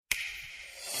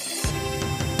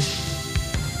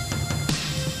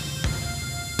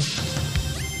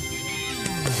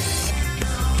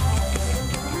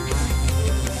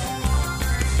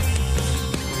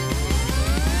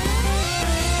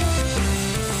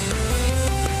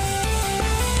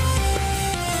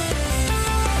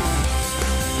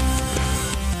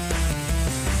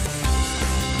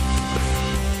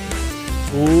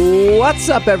What's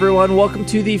up, everyone? Welcome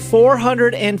to the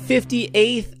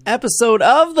 458th episode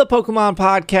of the Pokemon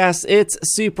Podcast. It's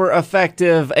super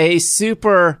effective. A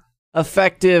super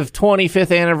effective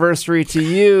 25th anniversary to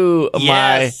you,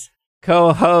 Yes. my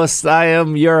co-host. I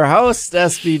am your host,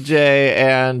 SBJ,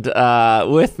 and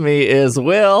with me is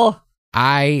Will.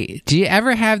 Do you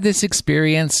ever have this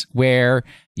experience where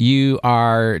you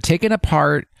are taking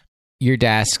apart your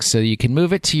desk so you can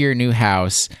move it to your new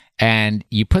house, and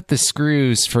you put the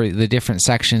screws for the different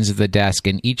sections of the desk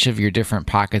in each of your different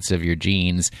pockets of your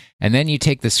jeans, and then you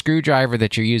take the screwdriver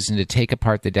that you're using to take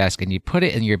apart the desk and you put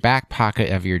it in your back pocket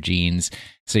of your jeans,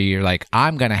 so you're like,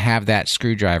 I'm going to have that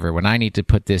screwdriver when I need to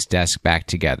put this desk back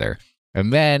together.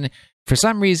 And then for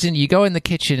some reason, you go in the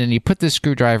kitchen and you put the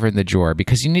screwdriver in the drawer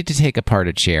because you need to take apart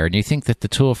a chair, and you think that the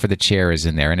tool for the chair is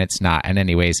in there, and it's not. And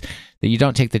anyways, that you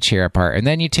don't take the chair apart. And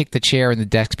then you take the chair and the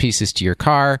desk pieces to your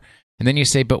car, and then you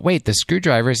say, but wait, the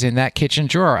screwdriver's in that kitchen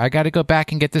drawer. I got to go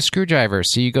back and get the screwdriver.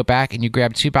 So you go back and you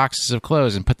grab 2 boxes of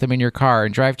clothes and put them in your car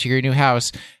and drive to your new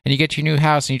house, and you get to your new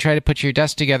house and you try to put your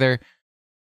desk together,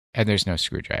 and there's no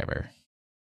screwdriver.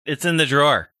 It's in the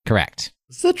drawer. Correct.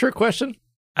 Is that a trick question?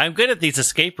 I'm good at these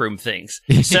escape room things.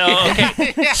 So,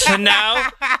 okay. So now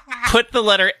put the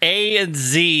letter A and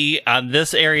Z on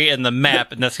this area in the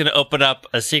map, and that's going to open up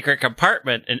a secret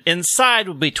compartment. And inside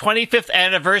will be 25th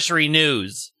anniversary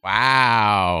news.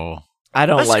 Wow. I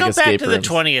don't Let's like go escape back rooms. to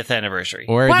the 20th anniversary.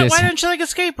 Or Why this- don't you like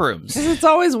escape rooms? It's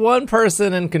always one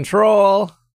person in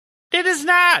control. It is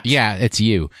not. Yeah, it's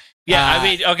you. Yeah, I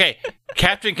mean, okay.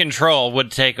 Captain Control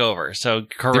would take over, so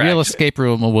correct. The real escape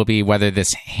room will be whether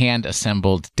this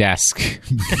hand-assembled desk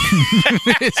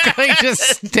is going to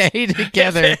stay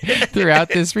together throughout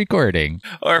this recording.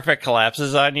 Or if it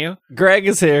collapses on you. Greg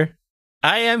is here.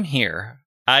 I am here.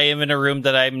 I am in a room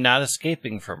that I'm not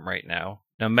escaping from right now,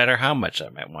 no matter how much I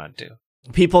might want to.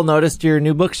 People noticed your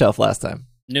new bookshelf last time.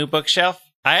 New bookshelf.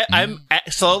 I'm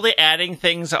slowly adding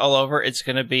things all over. It's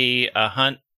going to be a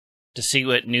hunt to see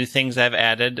what new things I've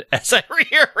added as I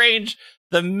rearrange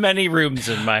the many rooms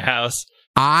in my house.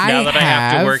 Now that I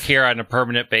have to work here on a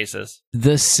permanent basis.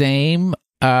 The same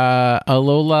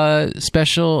Alola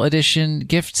special edition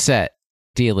gift set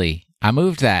dealy. I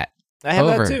moved that. I have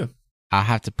over. that too. I'll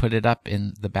have to put it up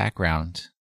in the background.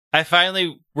 I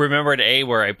finally remembered A,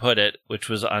 where I put it, which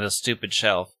was on a stupid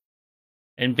shelf.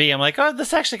 And B, I'm like, oh,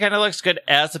 this actually kind of looks good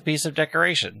as a piece of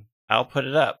decoration. I'll put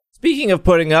it up. Speaking of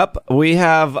putting up, we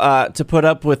have to put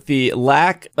up with the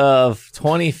lack of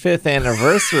 25th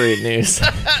anniversary news.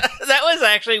 That was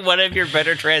actually one of your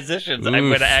better transitions, I'm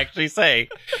going to actually say.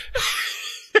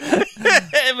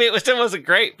 I mean, it still wasn't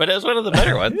great, but it was one of the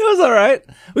better ones. It was all right.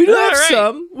 We do have All right.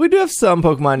 some. We do have some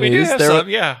Pokemon We news. do have some,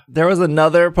 yeah. There was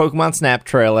another Pokemon Snap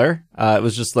trailer. It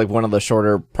was just like one of the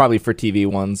shorter, probably for TV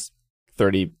ones,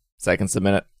 30 seconds a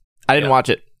minute. I didn't watch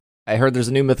it. I heard there's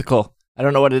a new mythical. I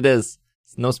don't know what it is.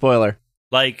 No spoiler.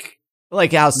 Like how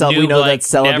we know that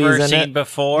Celebi's never in seen it.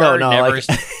 before. No, never,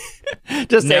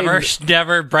 just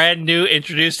never brand new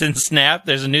introduced in Snap.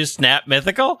 There's a new Snap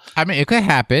mythical. I mean, it could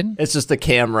happen. It's just a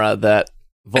camera that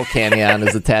Volcanion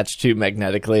is attached to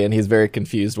magnetically, and he's very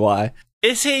confused why.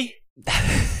 Is he?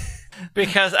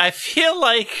 Because I feel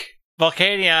like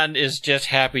Volcanion is just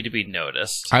happy to be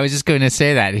noticed. I was just going to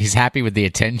say that. He's happy with the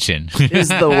attention. He's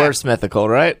the worst mythical,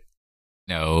 right?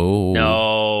 No.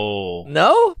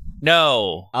 No?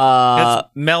 No. 'Cause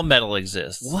Melmetal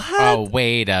exists. What? Oh,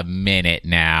 wait a minute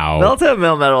now. Melta and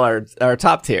Melmetal are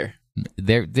top tier.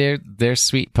 They're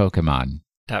sweet Pokemon.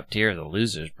 Top tier of the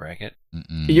losers bracket.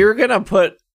 Mm-mm. You're gonna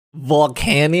put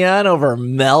Volcanion over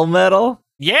Melmetal?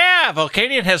 Yeah,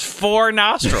 Volcanion has 4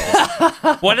 nostrils.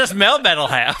 What does Melmetal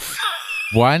have?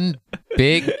 One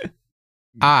big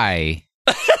eye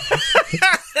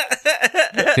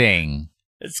thing.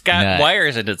 It's got Nut.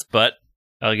 wires in its butt.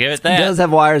 I'll give it It that. does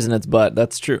have wires in its butt.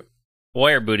 That's true.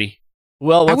 Wire booty.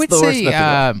 Well, I what's would the worst say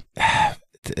mythical?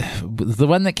 the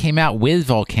one that came out with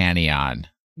Volcanion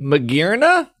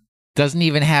Magearna? doesn't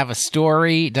even have a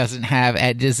story. Doesn't have.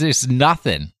 There's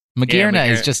nothing. Magearna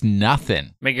is just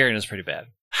nothing. Magearna is pretty bad.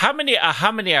 How many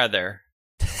are there?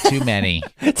 Too many.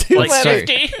 Too Like many.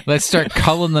 50? Let's start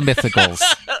culling the mythicals,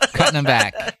 cutting them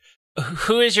back.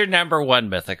 Who is your number 1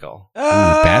 mythical?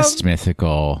 Ooh, best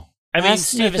mythical. I mean, Best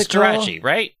Steve is mythical? Jirachi,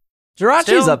 right? Jirachi's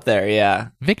Still? up there, yeah.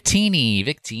 Victini.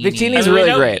 Victini's I mean, we really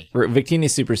know- great.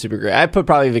 Victini's super, super great. I'd put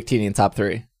probably Victini in top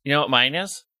 3. You know what mine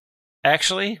is?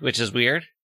 Actually, which is weird.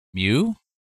 Mew?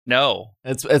 No.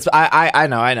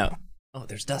 I know. Oh,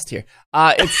 there's dust here.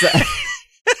 It's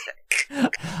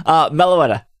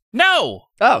Meloetta. No!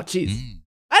 Oh, jeez.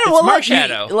 I don't It's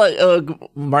well, Marshadow.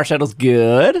 Marshadow's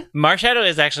good. Marshadow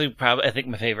is actually probably, I think,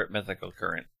 my favorite mythical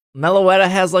current. Meloetta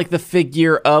has like the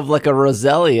figure of like a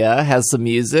Roselia, has some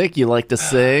music. You like to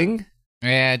sing.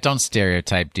 Yeah, don't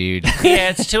stereotype, dude. Yeah,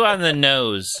 it's too on the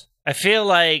nose. I feel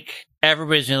like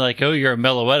everybody's been like, "Oh, you're a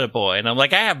Meloetta boy," and I'm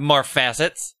like, I have more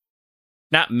facets,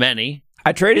 not many.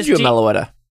 I traded you a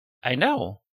Meloetta. I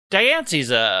know.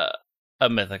 Diance's a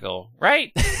mythical,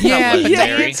 right? Yeah, but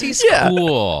legendary. Diance's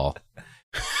cool.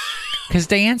 Because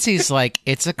Diance's like,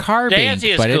 it's a carving,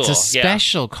 Diancie is but it's cool, a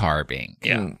special carving.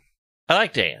 Yeah. I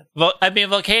like Dan. Well, I mean,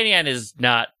 Volcanion is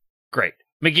not great.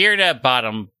 Magearna,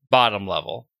 bottom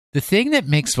level. The thing that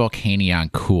makes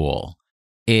Volcanion cool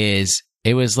is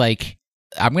it was like,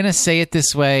 I'm going to say it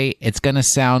this way. It's going to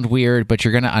sound weird, but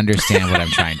you're going to understand what I'm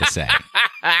trying to say.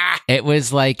 It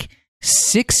was like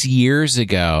 6 years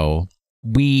ago,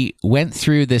 we went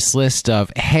through this list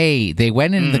of, hey, they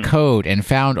went into the code and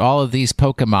found all of these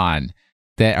Pokemon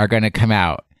that are going to come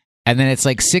out. And then it's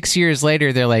like 6 years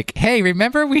later, they're like, hey,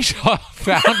 remember we found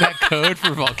that code for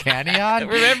Volcanion?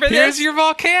 Remember this? Here's your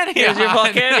Volcanion. Here's your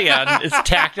Volcanion. It's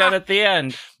tacked on at the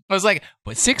end. I was like,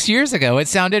 but 6 years ago, it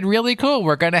sounded really cool.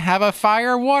 We're going to have a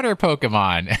fire water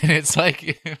Pokemon. And it's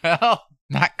like, well,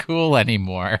 not cool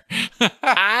anymore.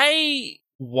 I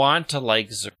want to like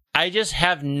Zarude. I just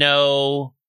have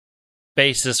no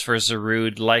basis for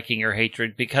Zarude liking or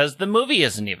hatred because the movie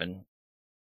isn't even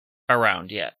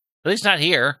around yet. At least not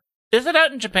here. Is it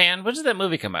out in Japan? When did that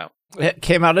movie come out? It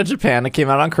came out in Japan. It came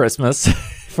out on Christmas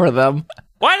for them.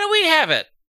 Why don't we have it?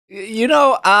 You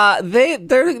know,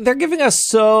 they're giving us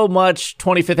so much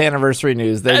 25th anniversary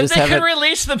news. They just they haven't could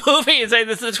release the movie and say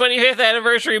this is the 25th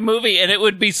anniversary movie, and it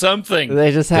would be something.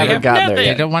 They just haven't have gotten there nothing.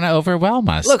 yet. They don't want to overwhelm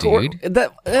us, Look, dude.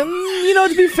 you know,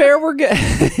 to be fair, we're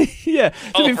getting yeah.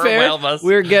 To be fair, Overwhelm us.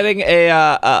 we're getting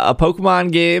a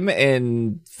Pokemon game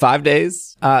in 5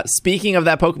 days. Speaking of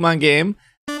that Pokemon game,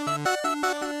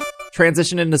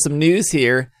 transition into some news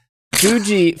here.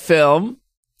 Fujifilm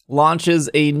launches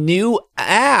a new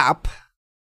app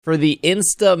for the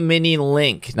Insta Mini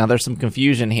Link. Now, there's some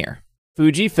confusion here.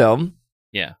 Fujifilm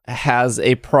has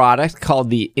a product called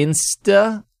the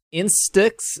Insta. It's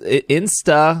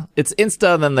Insta,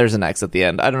 then there's an X at the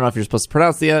end. I don't know if you're supposed to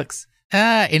pronounce the X.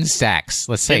 Instax.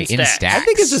 Let's say Instax. I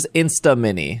think it's just Insta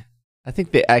Mini. I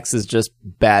think the X is just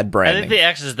bad I branding. think the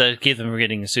X is to keep them from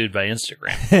getting sued by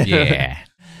Instagram. Yeah.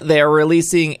 They are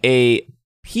releasing a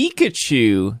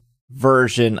Pikachu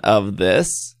version of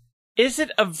this. Is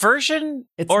it a version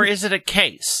or is it a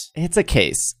case? It's a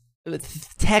case.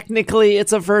 Technically,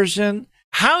 it's a version.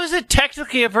 How is it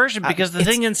technically a version? Because the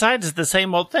thing inside is the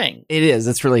same old thing. It is.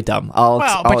 It's really dumb.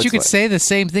 But you could say the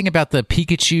same thing about the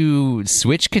Pikachu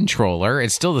Switch controller.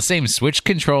 It's still the same Switch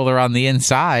controller on the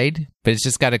inside, but it's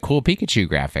just got a cool Pikachu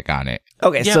graphic on it.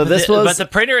 Okay, Yeah, so but the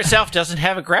printer itself doesn't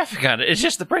have a graphic on it. It's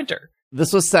just the printer.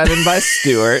 This was sent in by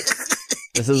Stuart.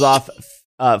 This is off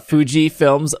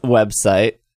Fujifilm's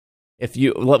website.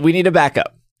 We need to back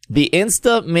up. The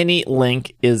Insta Mini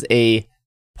Link is a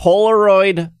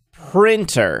Polaroid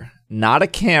printer, not a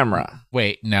camera.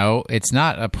 Wait, no, it's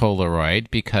not a Polaroid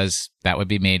because that would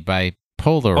be made by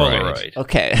Polaroid.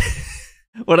 Okay.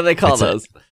 What do they call those?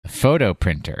 A photo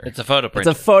printer. It's a photo printer.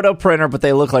 It's a photo printer, but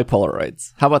they look like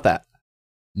Polaroids. How about that?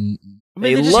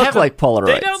 They look like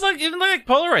Polaroids. They don't even look like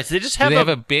Polaroids. They just have, have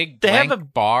a big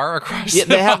blank bar across the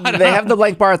bottom? They have the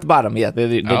blank bar at the bottom. Yeah,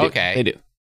 they do. Okay. They do.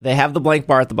 They have the blank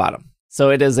bar at the bottom. So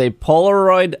it is a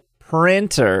Polaroid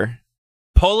printer.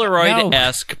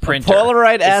 Polaroid-esque printer.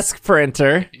 Polaroid-esque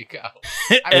printer. There you go.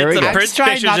 It prints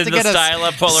pictures in the style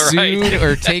of Polaroid. Sued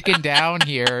or taken down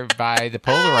here by the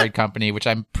Polaroid company, which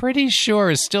I'm pretty sure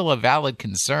is still a valid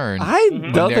concern. I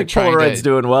don't think Polaroid's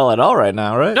doing well at all right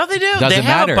now, right? No, they do. Doesn't they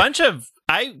have matter. a bunch of.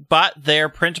 I bought their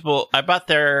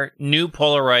new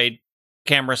Polaroid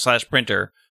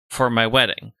camera/printer for my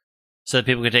wedding, so that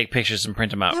people could take pictures and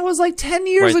print them out. That was like 10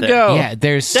 years Right there. ago. Yeah,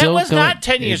 there's still That was not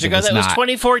 10 years ago. That was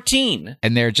 2014.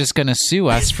 And they're just going to sue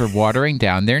us for watering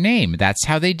down their name. That's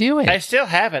how they do it. I still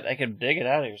have it. I can dig it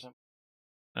out of here.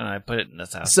 And I put it in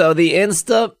this house. So the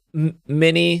Insta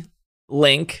Mini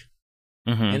Link,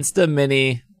 Mhm. Insta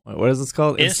Mini, what is this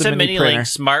called? Insta Mini Link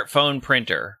smartphone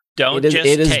printer. Don't It just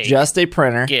is take, just a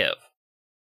printer. give.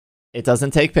 It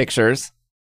doesn't take pictures.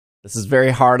 This is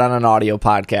very hard on an audio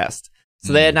podcast.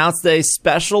 So they announced a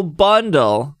special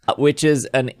bundle, which is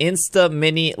an Insta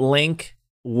Mini Link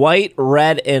white,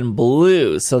 red, and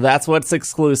blue. So that's what's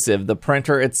exclusive. The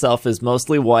printer itself is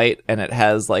mostly white, and it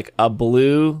has like a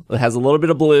blue. It has a little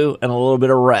bit of blue and a little bit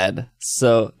of red.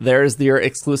 So there's your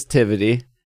exclusivity.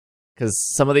 Because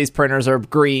some of these printers are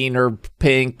green or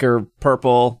pink or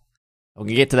purple. We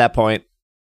can get to that point.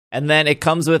 And then it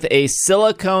comes with a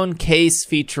silicone case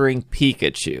featuring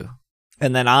Pikachu.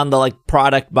 And then on the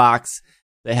product box,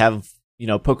 They have,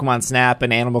 Pokemon Snap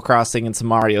and Animal Crossing and some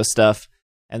Mario stuff.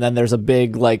 And then there's a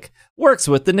big, works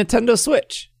with the Nintendo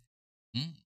Switch.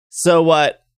 So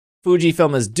what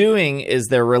Fujifilm is doing is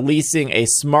they're releasing a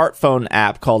smartphone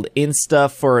app called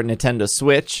Insta for Nintendo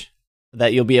Switch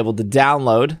that you'll be able to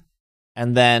download.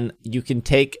 And then you can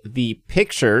take the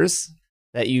pictures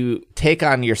that you take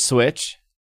on your Switch,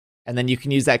 and then you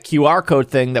can use that QR code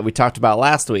thing that we talked about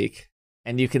last week,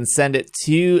 and you can send it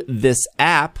to this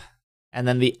app, and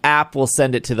then the app will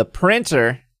send it to the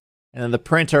printer, and then the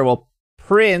printer will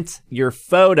print your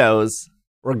photos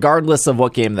regardless of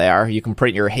what game they are. You can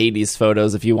print your Hades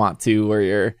photos if you want to, or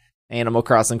your Animal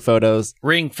Crossing photos.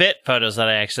 Ring Fit photos that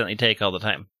I accidentally take all the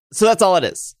time. So that's all it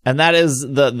is. And that is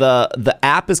the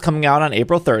app is coming out on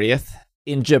April 30th.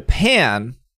 In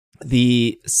Japan,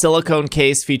 the silicone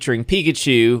case featuring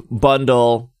Pikachu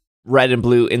bundle red and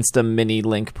blue Insta Mini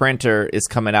Link printer is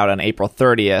coming out on April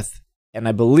 30th. And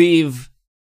I believe,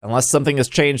 unless something has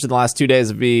changed in the last 2 days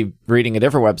of me reading a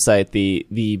different website,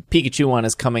 the Pikachu one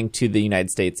is coming to the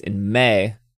United States in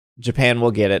May. Japan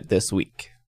will get it this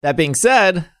week. That being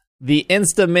said, the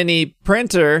Insta Mini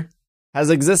printer has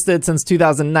existed since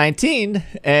 2019,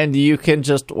 and you can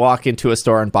just walk into a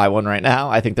store and buy one right now.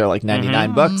 I think they're like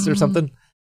 $99 or something.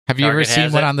 Have you ever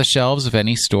seen one on the shelves of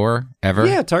any store ever?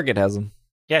 Yeah, Target has them.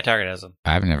 Yeah, Target has them.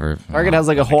 I've never. Target has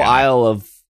a whole aisle of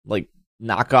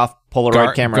knockoff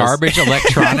Polaroid cameras. Garbage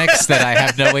electronics that I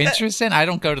have no interest in. I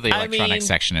don't go to the electronics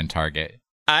section in Target.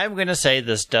 I'm going to say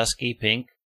this dusky pink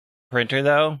printer,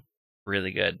 though,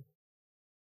 really good.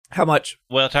 How much?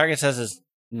 Well, Target says it's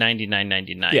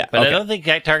 $99.99. Yeah, but okay. I don't think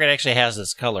Target actually has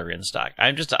this color in stock.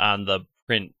 I'm just on the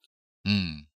print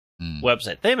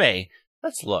website. They may.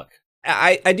 Let's look.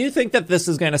 I do think that this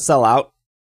is going to sell out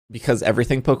because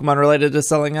everything Pokemon related is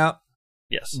selling out.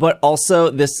 Yes. But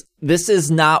also, this is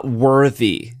not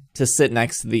worthy to sit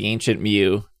next to the Ancient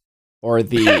Mew or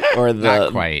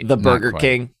the Burger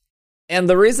King. And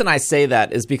the reason I say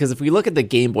that is because if we look at the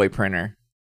Game Boy printer,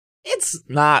 it's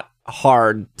not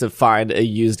hard to find a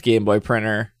used Game Boy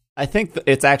printer. I think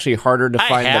it's actually harder to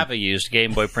find. I have a used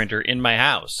Game Boy printer in my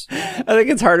house. I think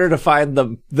it's harder to find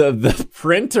the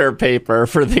printer paper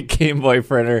for the Game Boy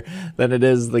printer than it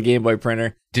is the Game Boy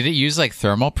printer. Did it use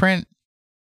thermal print,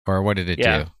 or what did it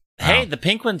do? Hey, the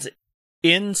pink one's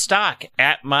in stock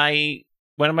at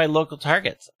one of my local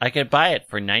Targets. I could buy it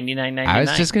for $99.99. I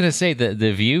was just gonna say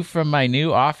the view from my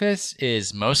new office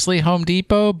is mostly Home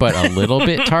Depot, but a little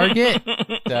bit Target.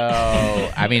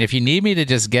 So, I mean, if you need me to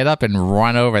just get up and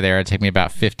run over there, it'd take me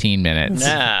about 15 minutes.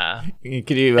 Nah. Could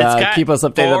you keep us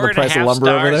updated on the price of lumber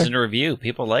over there? In review.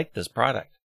 People like this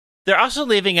product. They're also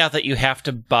leaving out that you have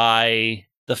to buy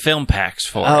the film packs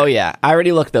for it. Oh, yeah. I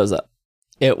already looked those up.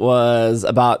 It was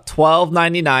about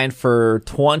 $12.99 for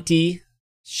 20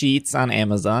 sheets on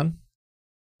Amazon,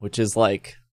 which is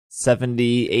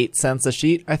 78 cents a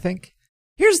sheet, I think.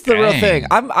 Here's the real thing.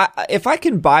 If I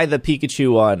can buy the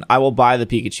Pikachu one, I will buy the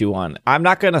Pikachu one. I'm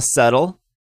not going to settle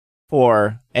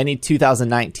for any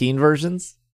 2019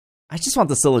 versions. I just want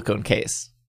the silicone case.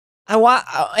 I want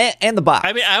and the box.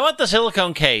 I mean, I want the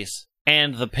silicone case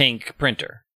and the pink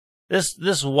printer.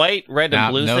 This white, red,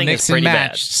 and blue thing is pretty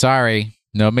bad. Sorry,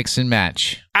 no mix and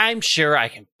match. I'm sure I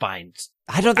can find.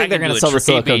 I don't think they're going to sell the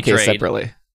silicone case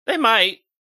separately. They might.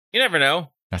 You never know.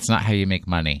 That's not how you make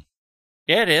money.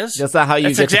 Yeah, it is. That's not how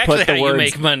you get to put the words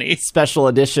make money. Special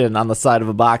edition on the side of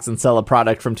a box and sell a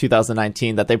product from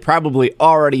 2019 that they probably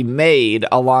already made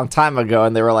a long time ago.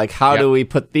 And they were like, how do we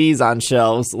put these on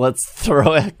shelves? Let's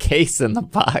throw a case in the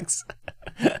box.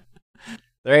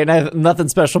 There ain't nothing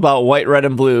special about white, red,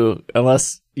 and blue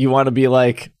unless you want to be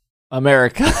like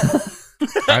America.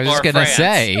 I was just going to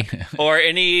say. Or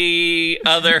any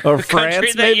other or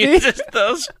country France, that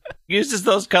uses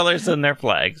those colors in their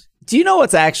flags. Do you know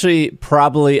what's actually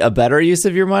probably a better use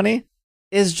of your money?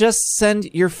 Is just send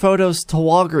your photos to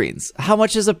Walgreens. How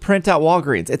much is a print at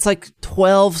Walgreens? It's like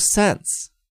 12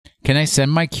 cents. Can I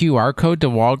send my QR code to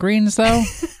Walgreens, though?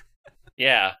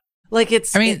 Yeah.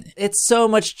 It's so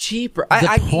much cheaper.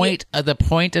 The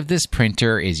point of this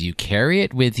printer is you carry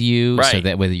it with you, so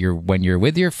that when you're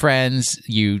with your friends,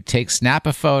 you snap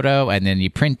a photo and then you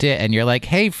print it, and you're like,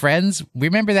 "Hey, friends,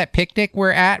 remember that picnic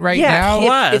we're at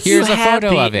now? Here's a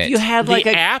photo of it." You had the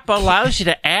app allows you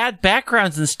to add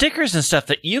backgrounds and stickers and stuff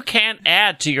that you can't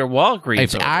add to your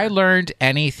Walgreens. If I learned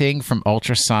anything from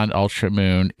Ultra Sun, Ultra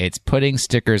Moon, it's putting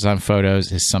stickers on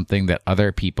photos is something that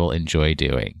other people enjoy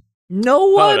doing. No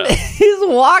one is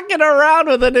walking around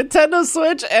with a Nintendo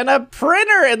Switch and a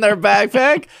printer in their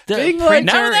backpack. The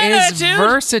printer is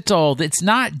versatile. It's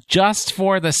not just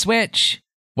for the Switch.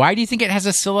 Why do you think it has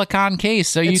a silicone case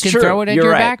so you It's can true. throw it in You're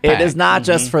your right. backpack? It is not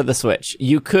just for the Switch.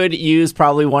 You could use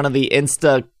probably one of the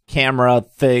Insta camera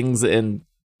things and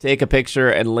take a picture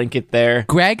and link it there.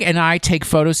 Greg and I take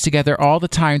photos together all the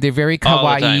time. They're very All the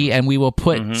kawaii, time. and we will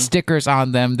put stickers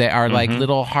on them that are like Mhm.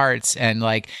 little hearts and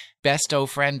like besto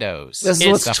friendos. This is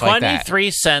and what's It's stuff like that.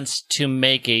 23 cents to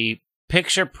make a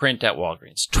picture print at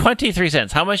Walgreens. 23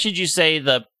 cents. How much did you say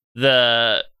the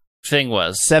thing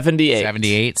was? 78.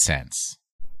 78 cents.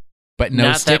 But no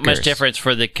Not stickers. that much difference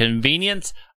for the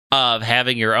convenience of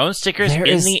having your own stickers There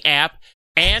in is- the app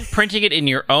and printing it in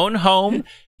your own home.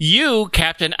 You,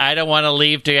 Captain, I don't want to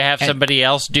leave to have And- somebody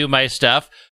else do my stuff,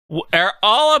 are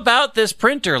all about this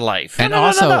printer life. And No, no, no,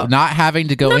 also no. not having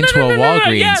to go No, no, into no, a no, no, no,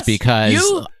 Walgreens yes. because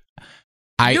You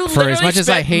for as literally much as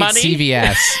I spent hate money.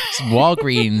 CVS,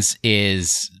 Walgreens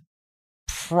is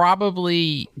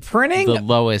probably Printing the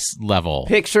lowest level.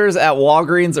 pictures at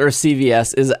Walgreens or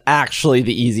CVS is actually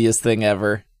the easiest thing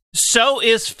ever. So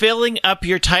is filling up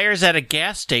your tires at a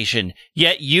gas station,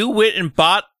 yet you went and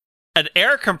bought an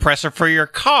air compressor for your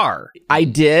car. I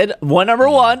did. Number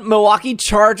one, Milwaukee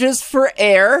charges for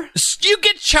air. You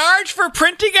get charged for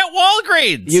printing at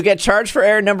Walgreens. You get charged for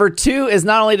air. Number two is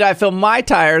not only did I fill my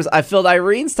tires, I filled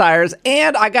Irene's tires,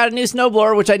 and I got a new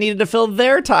snowblower, which I needed to fill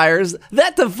their tires.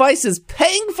 That device is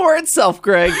paying for itself,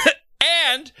 Greg.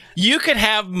 And you could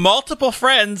have multiple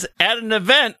friends at an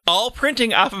event all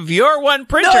printing off of your one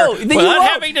printer No, without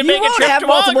having to you make a won't trip have to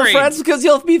multiple Walgreens. friends because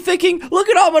you'll be thinking, look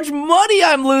at how much money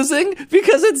I'm losing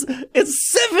because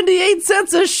it's 78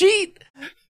 cents a sheet.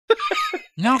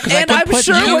 No, because I And can I'm put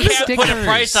sure new when You this- can't put a stickers.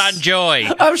 price on joy.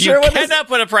 I'm sure you when this- cannot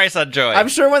put a price on joy. I'm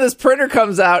sure when this printer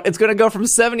comes out, it's going to go from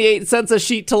 78 cents a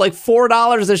sheet to like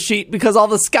 $4 a sheet because all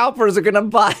the scalpers are going to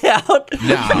buy out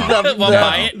No. Well,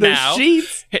 buy it the now.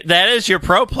 sheets. That is your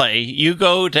pro play. You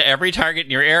go to every Target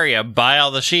in your area, buy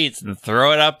all the sheets, and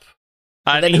throw it up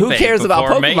on And then who eBay cares about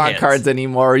before May Pokemon hits. cards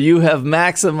anymore? You have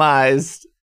maximized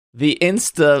the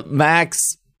Insta Max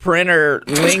printer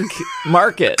link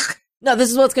market. No,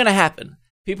 this is what's going to happen.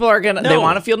 People are going to, they No.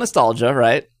 want to feel nostalgia,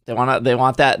 right? They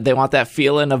want that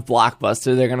feeling of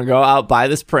Blockbuster. They're going to go out, buy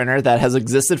this printer that has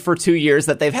existed for 2 years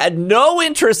that they've had no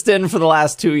interest in for the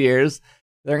last 2 years.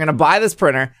 They're going to buy this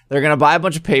printer. They're going to buy a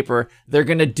bunch of paper. They're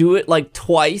going to do it like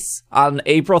twice on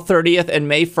April 30th and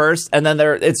May 1st. And then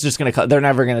they're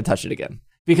never going to touch it again.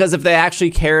 Because if they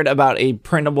actually cared about a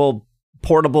printable,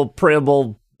 portable,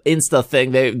 printable Insta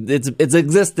thing, it's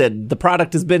existed. The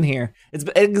product has been here. It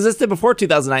existed before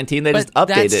 2019. They just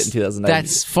updated it in 2019.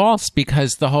 That's false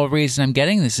because the whole reason I'm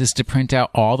getting this is to print out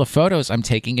all the photos I'm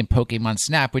taking in Pokemon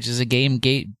Snap, which is a game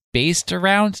based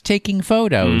around taking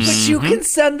photos. But you can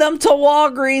send them to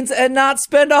Walgreens and not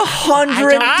spend $100.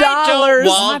 I don't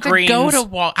want to go to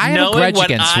Wal- I have a knowing grudge what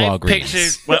against I've Walgreens.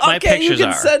 pictured- what my Okay, you pictures can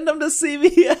are. send them to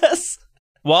CVS.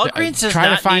 Walgreens does Try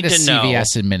not to find need a to know.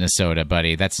 CVS in Minnesota,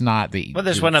 buddy. That's not the. Well,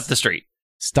 there's one up the street.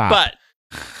 Stop.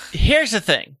 But here's the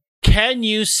thing. Can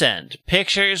you send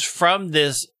pictures from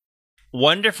this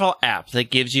wonderful app that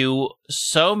gives you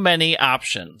so many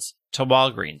options to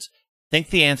Walgreens? I think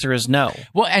the answer is no.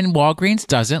 Well, and Walgreens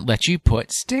doesn't let you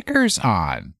put stickers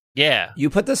on. Yeah. You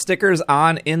put the stickers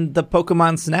on in the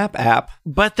Pokemon Snap app.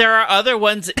 But there are other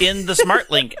ones in the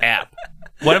SmartLink app.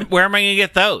 Where am I going to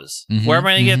get those? Where am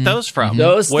I going to get those from?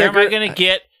 Those Where am I sticker- going to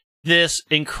get this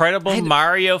incredible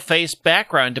Mario face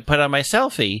background to put on my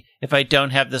selfie if I don't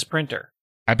have this printer?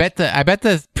 I bet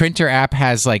the printer app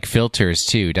has like filters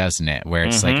too, doesn't it? Where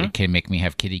it's like it can make me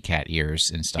have kitty cat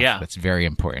ears and stuff. Yeah. That's very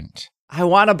important. I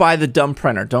want to buy the dumb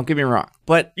printer. Don't get me wrong.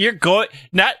 But You're going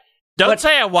Don't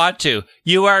say I want to.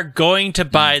 You are going to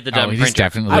buy the dumb he's printer.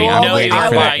 definitely. I will I'm only- waiting I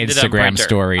for will- that the dumb Instagram printer.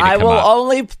 story to I come will up.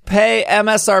 only pay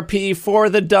MSRP for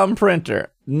the dumb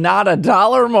printer. Not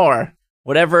 $1 more.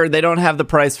 Whatever, they don't have the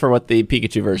price for what the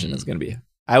Pikachu version is going to be.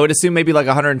 I would assume maybe like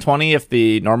 120 if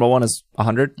the normal one is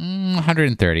 100.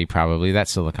 130 probably. That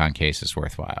silicone case is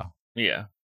worthwhile. Yeah.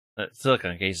 That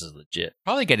silicone case is legit.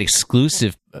 Probably get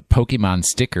exclusive Pokemon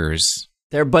stickers.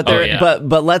 But Oh, yeah.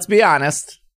 but let's be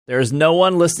honest. There's no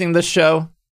one listening to this show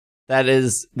that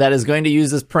is going to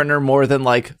use this printer more than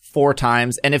like 4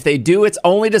 times. And if they do, it's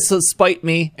only to spite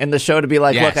me in the show to be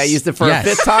like, Yes. look, I used it for Yes. a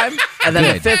 5th time. And then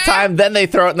Good. the 5th time, then they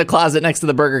throw it in the closet next to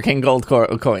the Burger King gold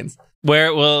coins. Where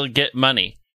it will get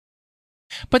money.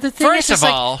 But the thing First is, of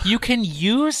like, all- you can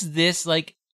use this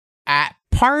like at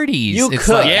parties. You It's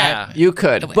could. like, Yeah. You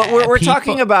could. But we're People-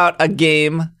 talking about a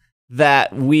game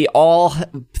that we all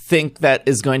think that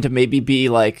is going to maybe be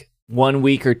like 1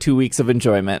 week or 2 weeks of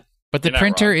enjoyment. But the You're not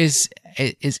printer wrong. is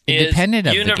independent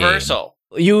of universal.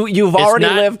 You've already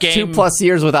not lived game- 2+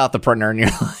 years without the printer in your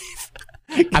life.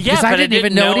 the game. Yeah, Because I but I didn't even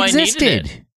didn't know know it I needed existed.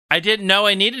 it. I didn't know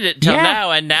I needed it till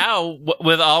now, and now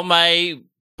with all my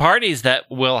parties that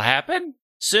will happen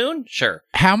soon, sure.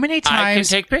 How many I can times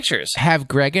take pictures. have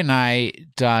Greg and I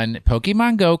done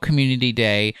Pokemon Go Community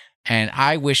Day? And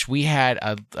I wish we had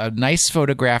a nice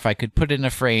photograph I could put in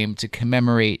a frame to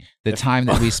commemorate the time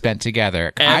that we spent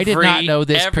together. I did not know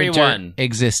this printer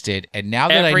existed. And now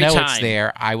that I know it's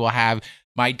there, I will have...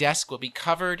 My desk will be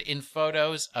covered in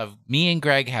photos of me and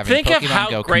Greg having Think Pokemon of how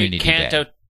Go great Community Day.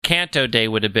 Kanto Day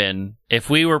would have been if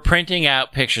we were printing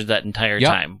out pictures that entire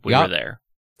time we were there.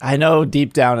 I know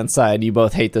deep down inside you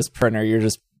both hate this printer. You're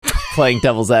just playing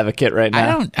devil's advocate right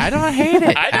now. I don't hate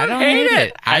it. I don't hate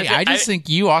it. I just think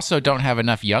you also don't have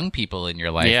enough young people in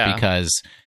your life because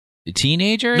the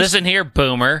teenagers listen here,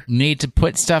 boomer, need to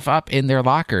put stuff up in their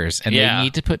lockers, and they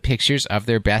need to put pictures of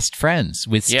their best friends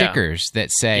with stickers that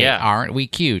say, aren't we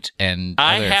cute? And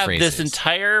I other have phrases. this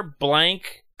entire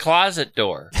blank closet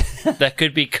door that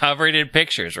could be covered in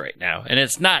pictures right now, and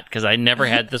it's not because I never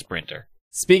had this printer.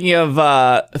 Speaking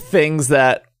of things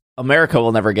that America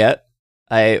will never get,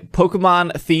 a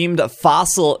Pokemon-themed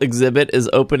fossil exhibit is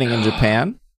opening in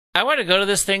Japan. I want to go to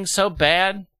this thing so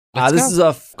bad. This is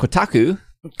a Kotaku.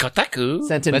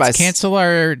 Sent in Let's cancel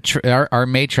our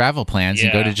May travel plans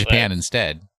and go to Japan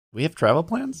instead. We have travel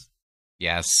plans?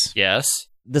 Yes.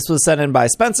 This was sent in by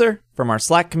Spencer from our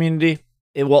Slack community.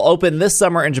 It will open this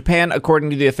summer in Japan. According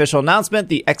to the official announcement,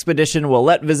 the expedition will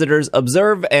let visitors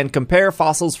observe and compare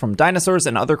fossils from dinosaurs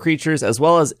and other creatures, as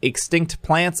well as extinct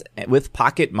plants with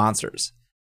pocket monsters,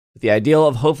 with the ideal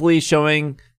of hopefully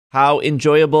showing how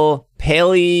enjoyable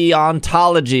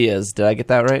paleontology is. Did I get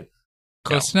that right?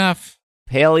 Close enough.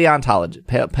 Paleontology.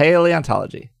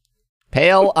 Paleontology.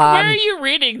 Where are you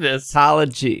reading this?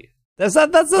 That's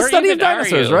the study of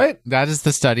dinosaurs, right? That is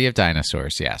the study of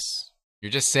dinosaurs, yes.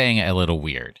 You're just saying it a little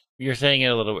weird. You're saying it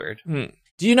a little weird. Do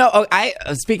you know,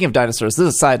 speaking of dinosaurs, this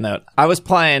is a side note. I was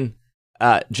playing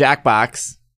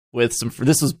Jackbox with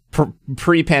this was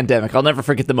pre-pandemic. I'll never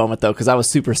forget the moment, though, because I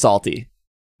was super salty.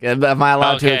 Am I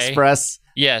allowed to express?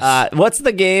 Yes. What's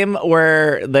the game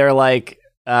where they're like,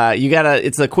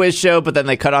 it's a quiz show, but then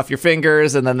they cut off your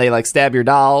fingers and then they like stab your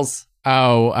dolls?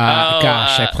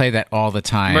 Gosh, I play that all the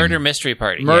time. Murder Mystery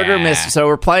Party. Mystery. So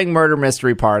we're playing Murder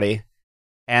Mystery Party.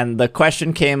 And the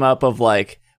question came up of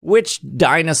like, which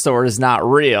dinosaur is not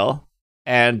real?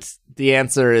 And the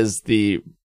answer is the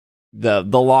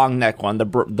long neck one,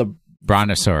 the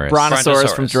Brontosaurus.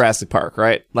 Brontosaurus from Jurassic Park,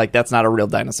 right? Like that's not a real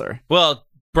dinosaur. Well,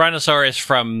 Brontosaurus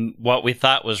from what we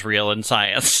thought was real in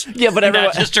science. Yeah, but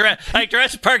everyone...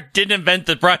 Jurassic Park didn't invent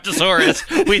the Brontosaurus.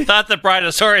 We thought the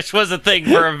Brontosaurus was a thing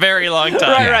for a very long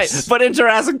time. Right. But in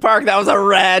Jurassic Park, that was a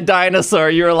rad dinosaur.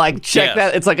 You were like, check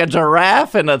that. It's like a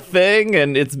giraffe and a thing,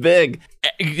 and it's big.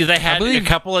 They had a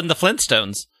couple in the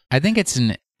Flintstones. I think it's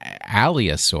an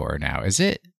Allosaur now. Is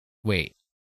it? Wait.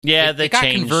 Yeah, they got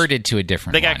converted to a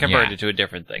different They got converted to a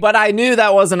different thing. But I knew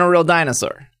that wasn't a real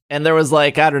dinosaur. And there was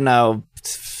like, I don't know,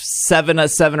 seven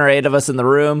or eight of us in the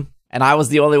room, and I was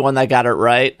the only one that got it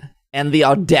right. And the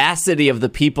audacity of the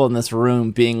people in this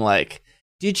room being like,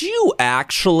 did you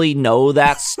actually know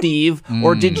that, Steve?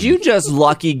 Or did you just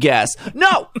lucky guess?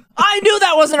 No, I knew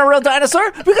that wasn't a real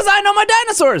dinosaur because I know my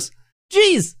dinosaurs.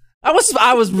 Jeez. I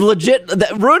was legit,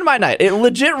 that ruined my night. It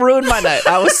legit ruined my night.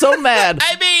 I was so mad.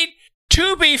 I mean,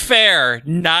 to be fair,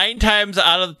 9 times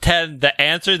out of 10, the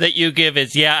answer that you give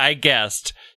is, yeah, I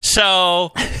guessed.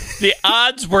 So the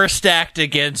odds were stacked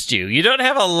against you. You don't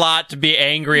have a lot to be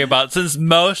angry about since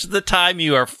most of the time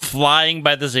you are flying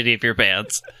by the seat of your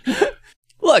pants.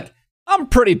 Look, I'm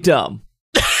pretty dumb.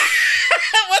 Well,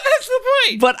 that's the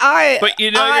point. But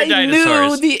you know I your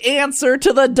dinosaurs. knew the answer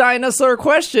to the dinosaur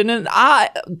question, and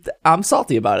I'm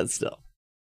salty about it still.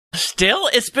 Still?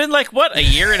 It's been like, what, a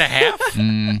year and a half?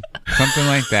 Something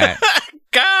like that.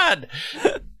 God.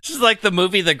 This is like the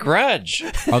movie The Grudge.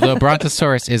 Although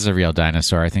Brontosaurus is a real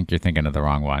dinosaur, I think you're thinking of the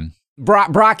wrong one.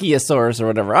 Brachiosaurus or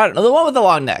whatever. I don't know. The one with the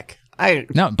long neck.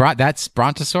 That's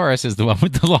Brontosaurus is the one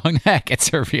with the long neck.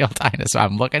 It's a real dinosaur.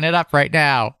 I'm looking it up right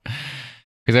now.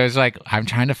 Because I was like, I'm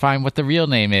trying to find what the real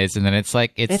name is, and then it's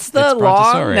like, it's the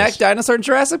long neck dinosaur in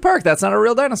Jurassic Park. That's not a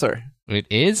real dinosaur. It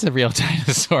is a real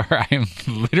dinosaur. I am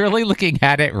literally looking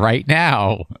at it right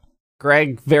now.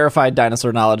 Greg, verified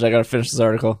dinosaur knowledge. I gotta finish this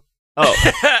article. Oh.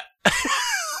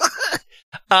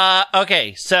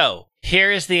 Okay, so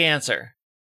here is the answer.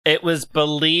 It was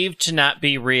believed to not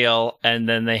be real, and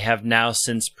then they have now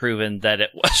since proven that it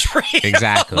was real.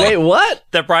 Exactly. Wait, what?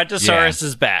 The Brontosaurus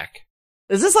is back.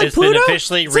 Is this like it's Pluto? Been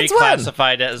officially Since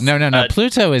reclassified when? as... No.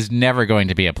 Pluto is never going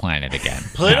to be a planet again.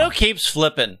 Pluto keeps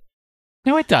flipping.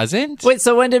 No, it doesn't. Wait,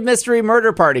 so when did Mystery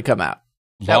Murder Party come out?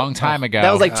 Long time ago.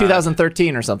 That was like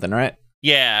 2013 or something, right?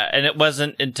 Yeah, and it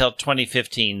wasn't until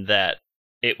 2015 that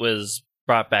it was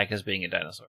brought back as being a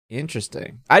dinosaur.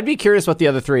 Interesting. I'd be curious what the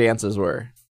other three answers were.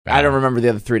 I don't remember the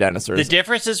other three dinosaurs. The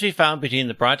differences we found between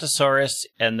the Brontosaurus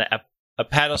and the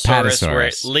Apatosaurus were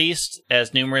at least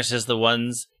as numerous as the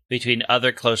ones between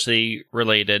other closely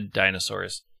related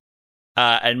dinosaurs,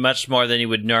 and much more than you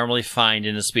would normally find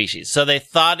in a species. So they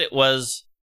thought it was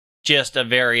just a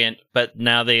variant, but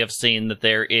now they have seen that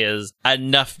there is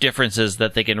enough differences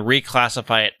that they can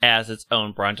reclassify it as its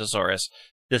own Brontosaurus.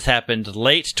 This happened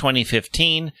late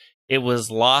 2015. It was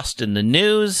lost in the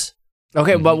news.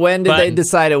 Okay, but when did they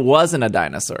decide it wasn't a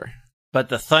dinosaur? But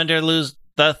the thunder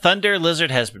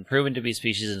lizard has been proven to be a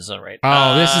species in its own right.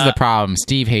 Oh, this is the problem.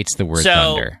 Steve hates the word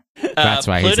thunder. That's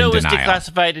why he's in Pluto was denial.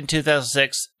 declassified in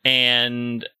 2006,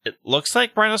 and it looks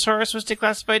like Brontosaurus was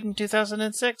declassified in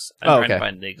 2006. I'm trying to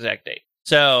find the exact date.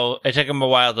 So it took him a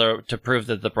while to prove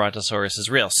that the Brontosaurus is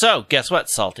real. So guess what,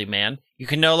 Salty Man? You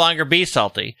can no longer be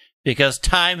salty because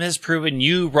time has proven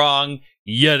you wrong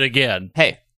yet again.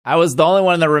 Hey, I was the only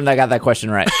one in the room that got that question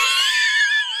right.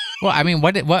 Well, I mean,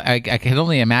 what I can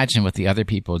only imagine what the other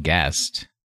people guessed.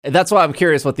 That's why I'm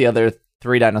curious what the other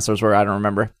three dinosaurs were. I don't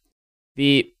remember.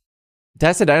 Did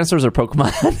I say dinosaurs or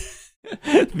Pokemon?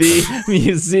 The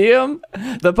museum,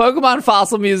 the Pokemon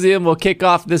Fossil Museum will kick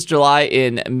off this July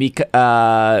in hold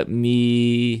on,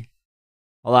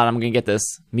 I'm going to get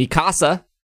this. Mikasa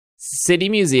City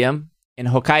Museum in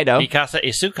Hokkaido. Mikasa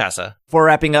Isukasa. Before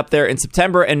wrapping up there in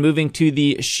September and moving to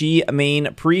the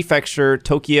Shimain Prefecture,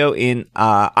 Tokyo in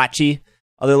Aichi.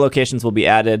 Other locations will be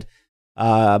added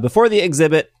before the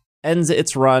exhibit ends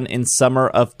its run in summer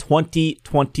of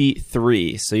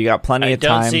 2023. So you got plenty of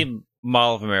time. I don't see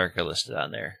Mall of America listed on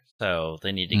there, so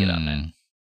they need to get on that.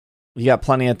 You got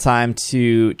plenty of time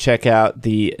to check out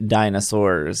the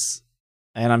dinosaurs.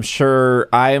 And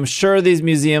I am sure these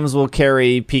museums will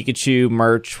carry Pikachu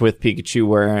merch with Pikachu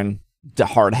wearing a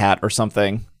hard hat or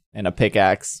something and a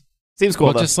pickaxe. Seems cool,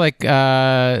 well, though. Just like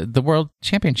the World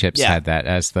Championships had that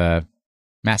as the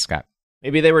mascot.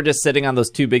 Maybe they were just sitting on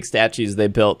those two big statues they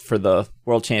built for the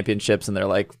World Championships, and they're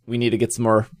like, we need to get some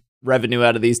more revenue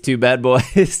out of these two bad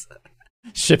boys.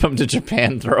 Ship them to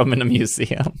Japan, throw them in a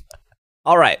museum.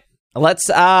 All right, let's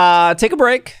take a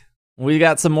break. We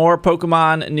got some more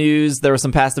Pokemon news. There were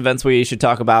some past events we should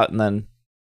talk about, and then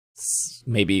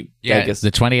maybe Vegas.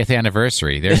 The 20th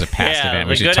anniversary. There's a past event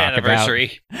we should talk about.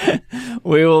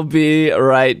 We will be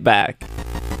right back.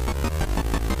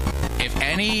 If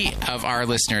any of our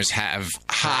listeners have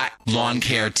hot lawn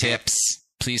care tips,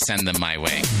 please send them my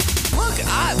way. Look,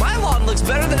 my lawn looks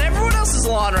better than everyone else's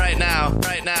lawn right now.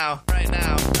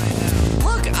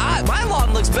 Look, my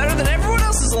lawn looks better than everyone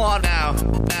else's lawn now.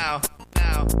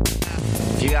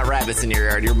 If you got rabbits in your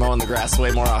yard, you're mowing the grass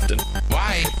way more often.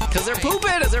 Why? Because they're pooping.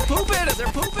 Why?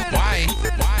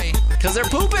 Because they're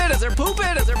pooping.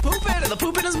 And the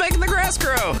pooping is making the grass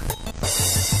grow.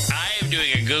 I am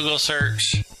doing a Google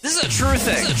search. This is a true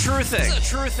thing.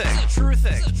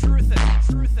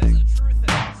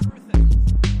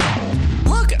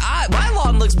 Look, my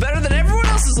lawn looks better than everyone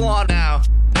else's lawn now.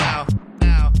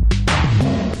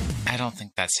 I don't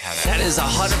think that's how That is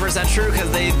 100% true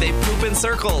because they poop in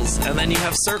circles, and then you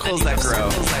have circles that grow.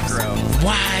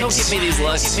 What? Don't give me these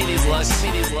looks.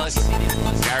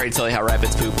 I already tell you how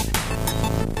rabbits poop.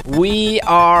 We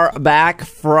are back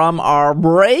from our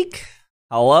break.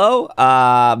 Hello.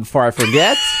 Before I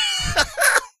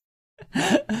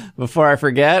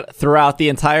forget, throughout the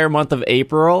entire month of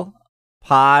April,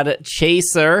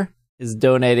 Podchaser is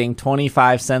donating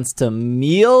 25 cents to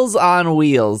Meals on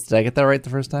Wheels. Did I get that right the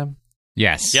first time?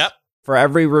 Yes. Yep. For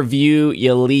every review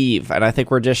you leave. And I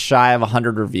think we're just shy of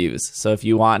 100 reviews. So if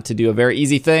you want to do a very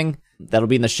easy thing, that'll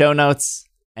be in the show notes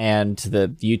and the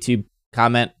YouTube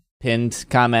pinned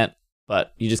comment.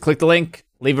 But you just click the link,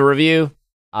 leave a review.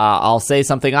 I'll say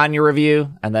something on your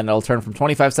review, and then it'll turn from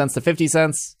 25 cents to 50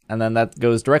 cents. And then that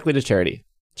goes directly to charity.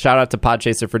 Shout out to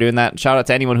Podchaser for doing that. Shout out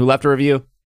to anyone who left a review.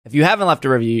 If you haven't left a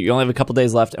review, you only have a couple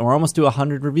days left, and we're almost to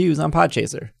 100 reviews on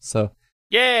Podchaser. So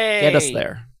yay! Get us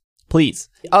there, please.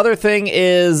 The other thing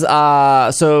is,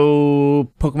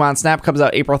 so Pokemon Snap comes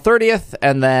out April 30th,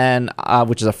 and then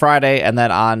which is a Friday, and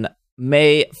then on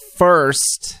May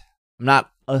 1st, I'm not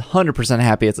 100%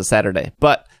 happy it's a Saturday,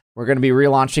 but we're going to be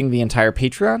relaunching the entire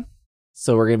Patreon.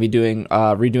 So we're going to be doing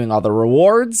redoing all the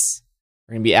rewards.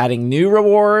 We're going to be adding new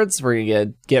rewards. We're going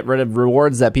to get rid of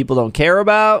rewards that people don't care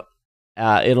about.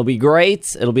 It'll be great.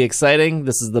 It'll be exciting.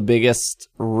 This is the biggest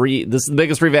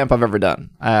revamp I've ever done.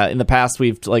 In the past,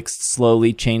 we've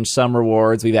slowly changed some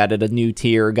rewards. We've added a new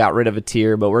tier, got rid of a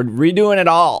tier, but we're redoing it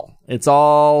all. It's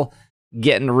all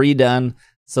getting redone.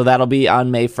 So that'll be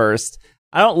on May 1st.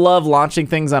 I don't love launching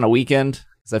things on a weekend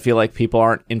because I feel like people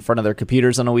aren't in front of their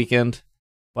computers on a weekend,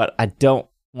 but I don't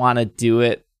want to do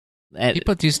it. And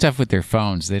People do stuff with their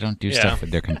phones. They don't do stuff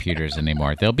with their computers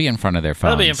anymore. They'll be in front of their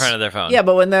phones. They'll be in front of their phone. yeah,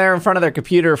 but when they're in front of their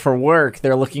computer for work,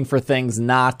 they're looking for things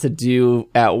not to do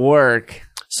at work.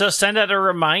 So send out a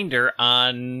reminder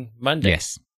on Monday.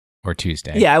 Yes, or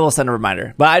Tuesday. Yeah, I will send a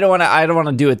reminder, but I don't want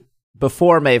to do it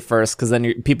before May 1st because then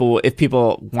if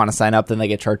people want to sign up, then they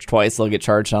get charged twice. They'll get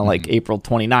charged on like April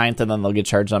 29th, and then they'll get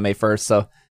charged on May 1st. So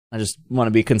I just want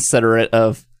to be considerate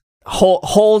of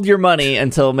hold your money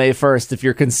until May 1st if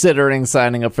you're considering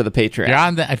signing up for the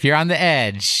Patreon. If you're on the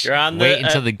edge, wait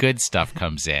until the good stuff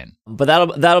comes in. But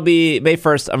that'll be May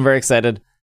 1st. I'm very excited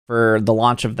for the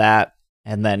launch of that,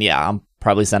 and then I'll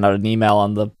probably send out an email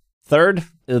on the 3rd.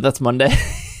 That's Monday.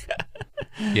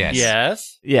 Yes.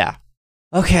 Yes. Yeah.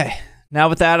 Okay. Now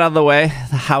with that out of the way,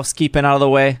 the housekeeping out of the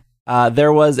way,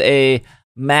 there was a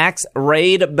Max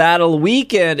Raid Battle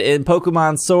weekend in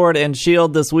Pokemon Sword and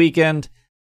Shield this weekend.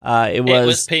 It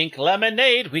was Pink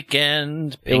Lemonade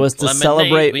Weekend. It was to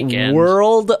celebrate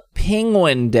World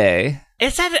Penguin Day.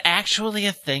 Is that actually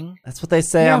a thing? That's what they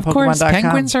say Yeah, on of course. Pokemon.com.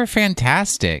 Penguins are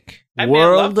fantastic. I mean, I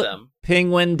love World them.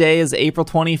 Penguin Day is April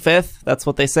 25th. That's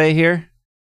what they say here.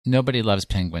 Nobody loves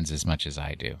penguins as much as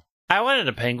I do. I wanted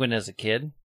a penguin as a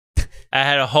kid. I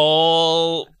had a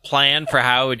whole plan for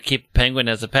how I would keep a penguin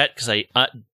as a pet because I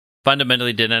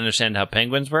fundamentally didn't understand how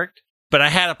penguins worked. But I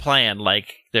had a plan,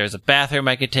 like there's a bathroom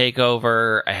I could take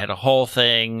over. I had a whole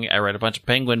thing. I read a bunch of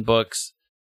penguin books.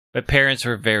 My parents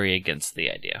were very against the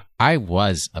idea. I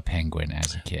was a penguin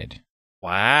as a kid.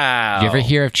 Wow. You ever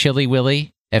hear of Chilly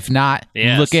Willy? If not,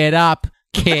 Yes. look it up,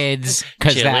 kids,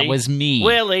 because that Chilly was me.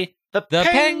 Willy, the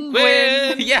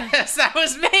penguin. Yes, that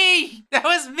was me. That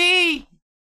was me.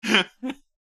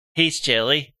 He's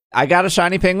chilly. I got a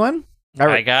shiny penguin.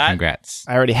 I got Congrats.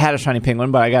 I already had a shiny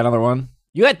penguin, but I got another one.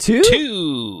 You had two?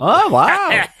 2. Oh,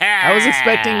 wow. I was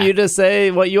expecting you to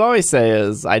say what you always say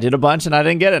is, I did a bunch and I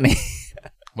didn't get any.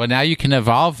 Well, now you can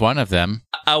evolve one of them.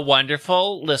 A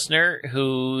wonderful listener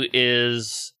who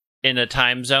is in a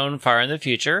time zone far in the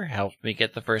future helped me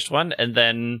get the first one. And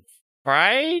then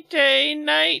Friday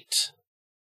night,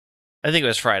 I think it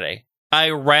was Friday, I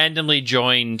randomly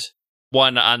joined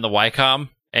one on the Wycom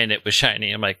and it was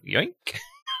shiny. I'm like, yoink.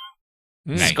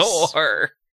 Nice.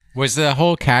 Score. Was the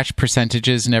whole catch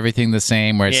percentages and everything the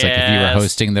same? Where it's like if you were Yes.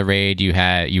 hosting the raid, you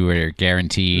were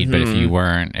guaranteed, but if Mhm. you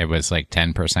weren't, it was like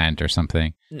 10% or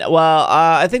something. Well,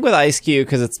 I think with Ice Q,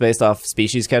 because it's based off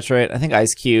species catch rate, I think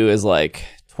Ice Q is like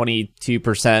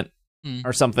 22%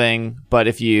 or something. But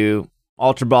if you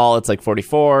Ultra Ball, it's like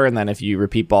 44, and then if you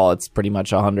Repeat Ball, it's pretty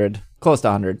much 100, close to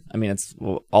 100. I mean, it's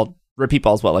Repeat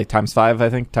Ball is what, like times 5, I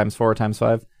think, times 4, times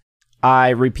 5. I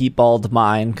Repeat Balled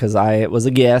mine because I was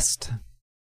a guest.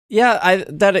 Yeah,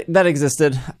 that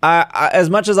existed. I as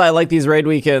much as I like these raid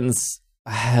weekends,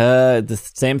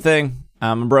 the same thing.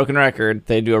 I'm a broken record.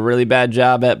 They do a really bad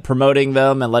job at promoting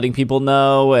them and letting people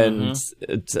know, and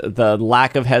the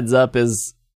lack of heads up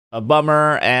is a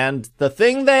bummer. And the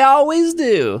thing they always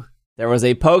do, there was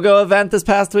a Pogo event this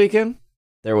past weekend.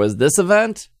 There was this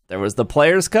event. There was the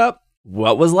Players' Cup.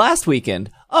 What was last weekend?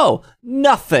 Oh,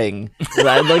 nothing.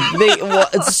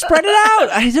 It's spread it out.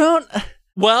 I don't.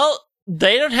 Well,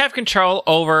 they don't have control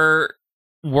over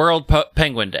World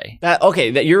Penguin Day.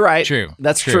 You're right. True.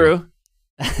 That's true.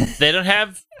 They don't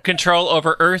have control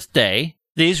over Earth Day.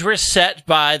 These were set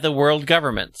by the world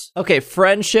governments. Okay,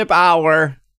 Friendship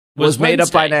Hour was made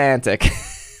up by Wednesday.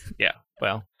 Niantic. Yeah,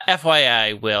 well,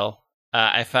 FYI, Will,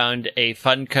 I found a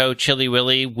Funko Chili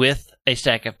Willy with a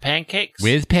stack of pancakes.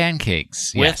 With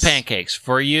pancakes. With Yes. pancakes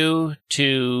for you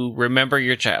to remember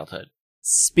your childhood.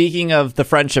 Speaking of the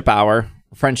Friendship Hour,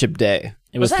 Friendship Day.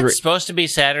 It Was was that supposed to be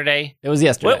Saturday? It was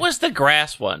yesterday. What was the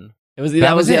grass one? That was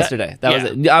was it. yesterday. That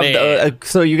was Yeah. it.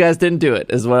 So you guys didn't do it,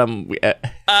 is what I'm.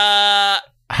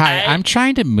 Hi, I'm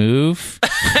trying to move.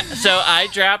 So I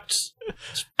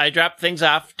dropped things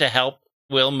off to help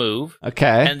Will move,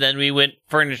 Okay. and then we went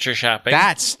furniture shopping.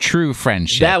 That's true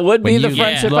friendship. That would be When the you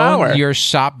Friendship loan Hour. your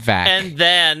shop vac. And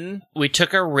then we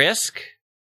took a risk,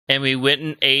 and we went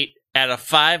and ate at a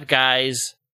Five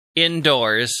Guys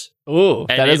indoors. Ooh,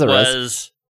 And that is it a risk.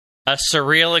 was a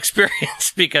surreal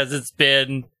experience because it's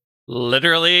been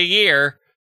literally a year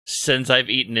since I've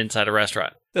eaten inside a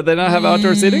restaurant. Did they not have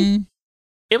outdoor seating?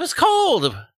 It was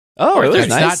cold. Oh, it was That's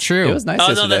nice. not true. It was nice Oh,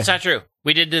 yesterday. no, that's not true.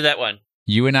 We did do that one.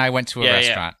 You and I went to a Yeah,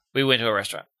 restaurant. We went to a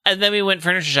restaurant. And then we went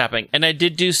furniture shopping. And I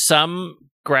did do some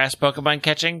grass Pokemon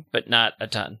catching, but not a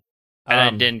ton. And I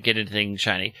didn't get anything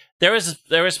shiny. There was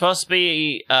supposed to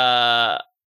be a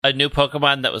new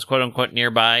Pokemon that was quote unquote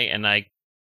nearby, and I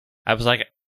was like,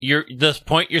 the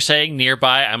point you're saying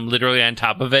nearby, I'm literally on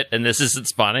top of it, and this isn't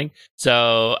spawning,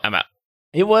 so I'm out.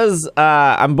 It was,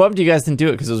 I'm bummed you guys didn't do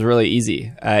it because it was really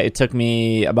easy. It took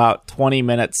me about 20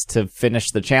 minutes to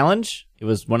finish the challenge. It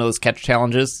was one of those catch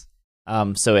challenges.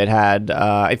 So it had,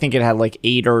 I think it had like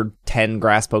 8 or 10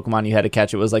 grass Pokemon you had to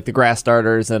catch. It was like the grass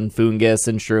starters and Foongus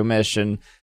and Shroomish and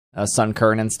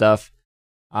Sunkern and stuff.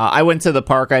 I went to the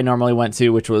park I normally went to,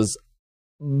 which was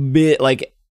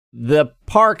like the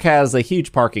park has a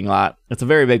huge parking lot. It's a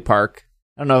very big park.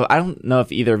 I don't know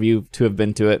if either of you two have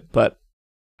been to it, but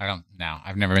I don't know.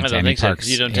 I've never been I to don't any think so, parks. 'cause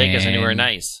you don't take us anywhere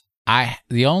nice.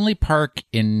 The only park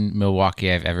in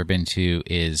Milwaukee I've ever been to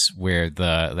is where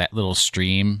that little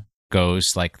stream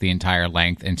goes like the entire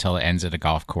length until it ends at a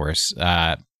golf course.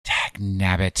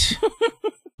 Dagnabbit.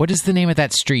 What is the name of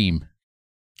that stream?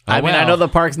 I mean, I know the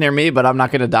park's near me, but I'm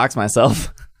not going to dox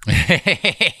myself.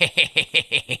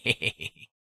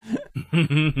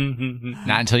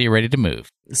 Not until you're ready to move.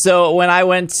 So when I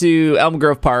went to Elm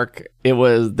Grove Park,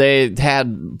 they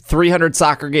had 300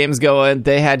 soccer games going.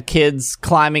 They had kids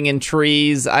climbing in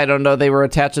trees. I don't know. They were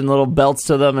attaching little belts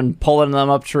to them and pulling them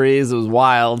up trees. It was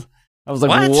wild. I was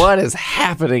like, what is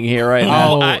happening here right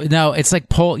now? No, it's like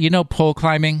pole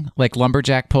climbing, like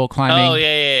lumberjack pole climbing. Oh,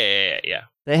 yeah.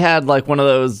 They had like one of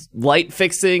those light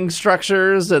fixing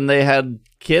structures, and they had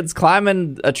kids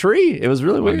climbing a tree. It was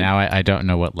really weird. Now I don't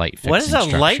know what light fixing What is a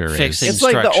light structure fixing is. It's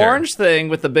like the structure? orange thing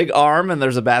with the big arm, and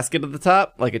there's a basket at the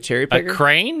top, like a cherry picker. A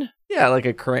crane? Yeah, like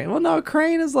a crane. Well, no, a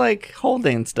crane is like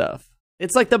holding stuff.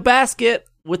 It's like the basket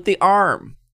with the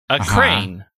arm. A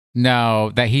crane? No,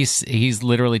 that he's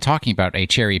literally talking about a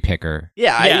cherry picker.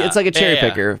 Yeah, it's like a cherry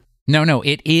picker. No,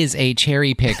 it is a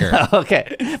cherry picker.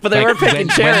 Okay, but they were picking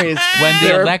cherries. When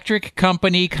the electric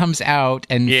company comes out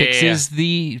and fixes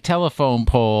the telephone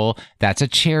pole, that's a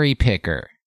cherry picker.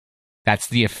 That's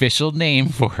the official name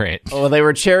for it. Oh, they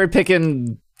were cherry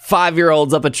picking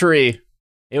 5-year-olds up a tree.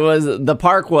 The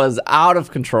park was out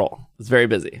of control. It was very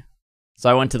busy. So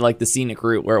I went to like the scenic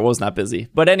route where it was not busy.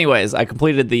 But anyways, I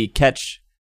completed the catch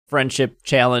friendship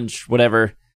challenge,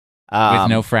 whatever. With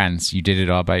no friends. You did it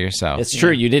all by yourself. It's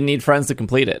true. You didn't need friends to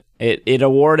complete it. It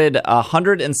awarded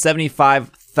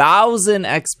 175,000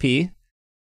 XP.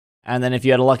 And then if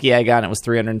you had a lucky egg on, it was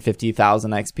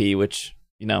 350,000 XP, which,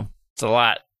 It's a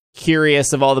lot.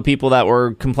 Curious of all the people that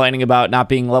were complaining about not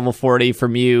being level 40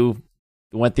 from you,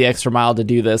 went the extra mile to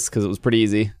do this because it was pretty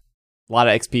easy. A lot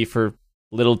of XP for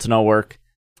little to no work.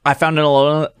 I found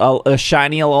a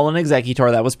shiny Alolan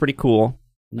Exeggutor. That was pretty cool.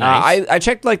 Nice. I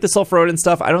checked like the Sulfuroid and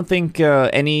stuff. I don't think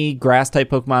any grass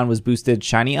type Pokemon was boosted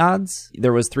shiny odds.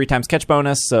 There was 3 times catch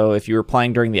bonus, so if you were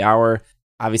playing during the hour,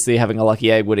 obviously having a lucky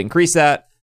egg would increase that.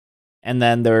 And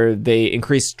then they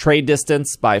increased trade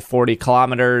distance by 40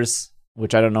 kilometers,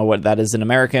 which I don't know what that is in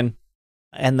American.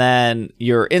 And then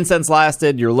your incense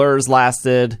lasted, your lures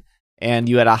lasted, and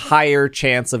you had a higher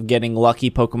chance of getting lucky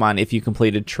Pokemon if you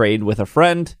completed trade with a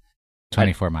friend.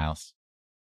 24 miles.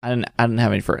 I didn't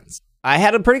have any friends. I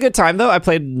had a pretty good time, though. I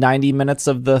played 90 minutes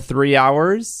of the 3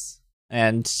 hours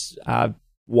and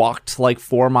walked like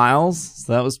 4 miles.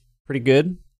 So that was pretty good.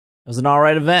 It was an all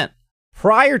right event.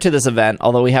 Prior to this event,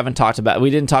 although we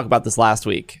didn't talk about this last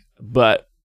week, but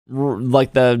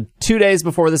like the 2 days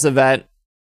before this event,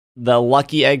 the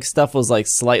lucky egg stuff was like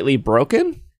slightly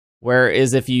broken.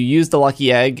 Whereas if you used the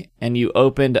lucky egg and you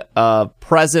opened a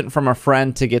present from a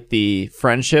friend to get the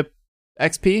friendship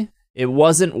XP, it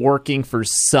wasn't working for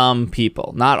some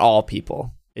people, not all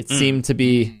people. It seemed to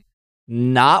be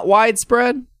not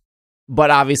widespread, but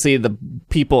obviously the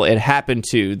people it happened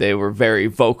to, they were very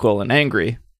vocal and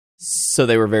angry. So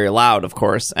they were very loud, of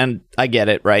course. And I get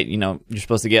it, right? You're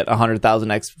supposed to get 200,000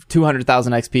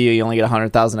 XP. You only get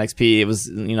 100,000 XP. It was,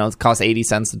 it cost 80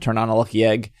 cents to turn on a lucky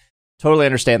egg. Totally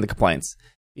understand the complaints.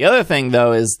 The other thing,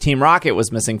 though, is Team Rocket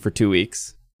was missing for 2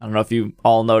 weeks. I don't know if you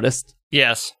all noticed.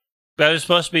 Yes. I was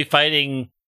supposed to be fighting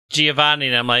Giovanni,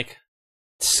 and I'm like,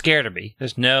 scared of me.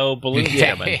 There's no balloons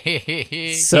coming.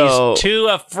 So he's too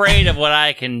afraid of what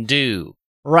I can do.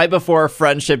 Right before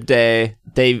Friendship Day,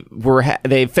 they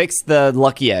fixed the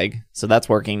lucky egg, so that's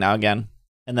working now again.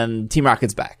 And then Team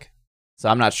Rocket's back. So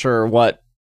I'm not sure what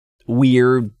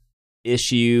weird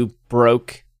issue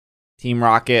broke Team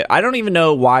Rocket. I don't even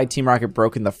know why Team Rocket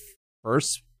broke in the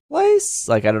first place.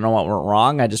 Like, I don't know what went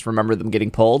wrong. I just remember them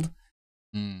getting pulled.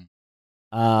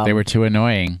 They were too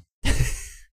annoying.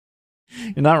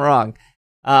 You're not wrong.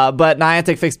 But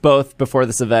Niantic fixed both before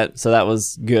this event, so that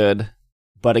was good.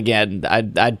 But again,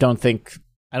 I don't think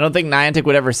Niantic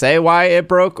would ever say why it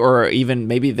broke, or even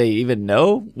maybe they even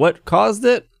know what caused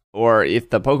it, or if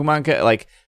the Pokemon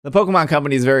the Pokemon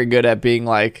company is very good at being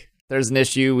like, there's an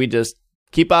issue, we just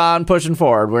keep on pushing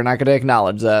forward. We're not going to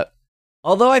acknowledge that.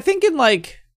 Although I think in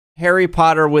like Harry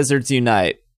Potter Wizards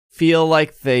Unite, feel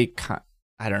like they,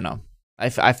 I don't know. I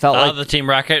felt like the Team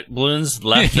Rocket balloons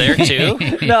left there too.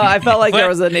 No, I felt like there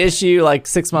was an issue like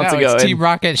 6 months ago. Team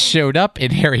Rocket showed up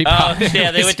in Harry Potter. Oh, yeah,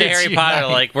 they went to Harry Potter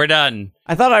like, we're done.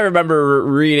 I thought I remember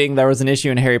reading there was an issue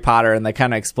in Harry Potter and they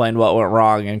kind of explained what went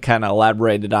wrong and kind of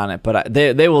elaborated on it, but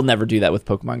they will never do that with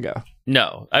Pokemon Go.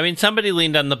 No. I mean, somebody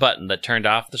leaned on the button that turned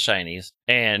off the shinies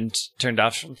and turned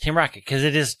off Team Rocket because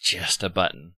it is just a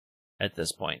button at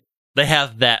this point. They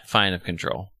have that fine of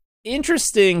control.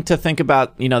 Interesting to think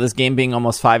about, this game being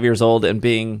almost 5 years old and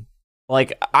being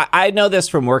like, I know this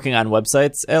from working on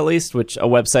websites, at least, which a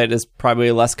website is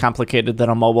probably less complicated than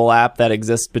a mobile app that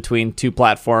exists between two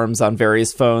platforms on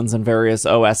various phones and various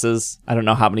OSs. I don't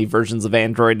know how many versions of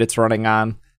Android it's running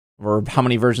on, or how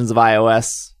many versions of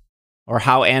iOS, or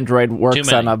how Android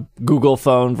works on a Google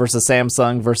phone versus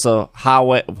Samsung versus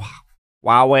Huawei.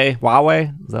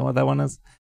 Is that what that one is?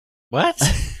 What?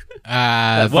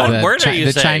 What word are you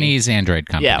the saying? Chinese Android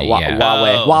company. Yeah, yeah.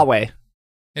 Huawei.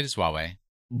 It is Huawei.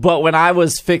 But when I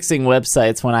was fixing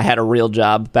websites, when I had a real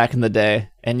job back in the day,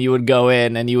 and you would go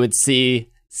in and you would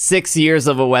see 6 years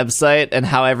of a website and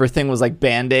how everything was like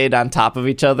Band-Aid on top of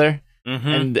each other.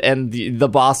 Mm-hmm. And the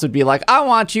boss would be like, I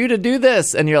want you to do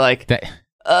this. And you're like,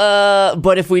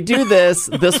 but if we do this,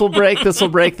 this will break, this will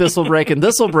break, this will break, and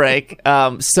this will break.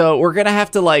 So we're going to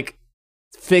have to like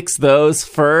fix those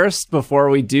first before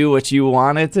we do what you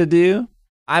wanted to do.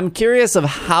 I'm curious of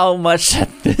how much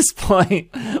at this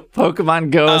point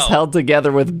Pokemon Go is held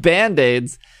together with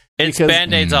Band-Aids. It's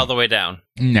Band-Aids all the way down.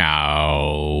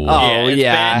 No. Oh,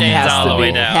 yeah. Band-Aids all the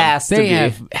way down. They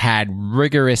have had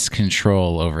rigorous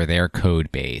control over their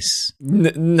code base.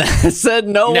 Said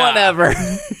no one ever.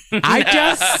 I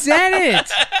just said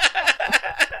it.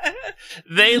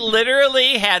 They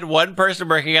literally had one person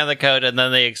working on the code and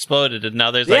then they exploded, and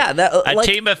now there's a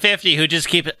team of 50 who just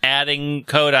keep adding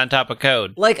code on top of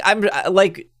code. They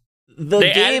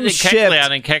game added shipped,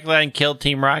 Kecleon, and Kecleon killed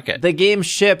Team Rocket. The game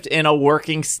shipped in a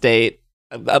working state.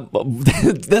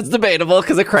 That's debatable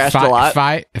because it crashed a lot.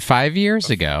 5 years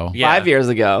ago. Yeah. 5 years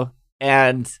ago.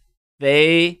 And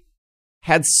they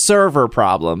had server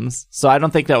problems. So I don't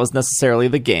think that was necessarily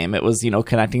the game. It was,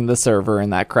 connecting the server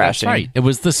and that crashing. That's right. It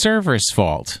was the server's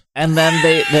fault. And then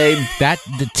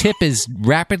the tip is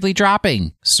rapidly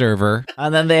dropping, server.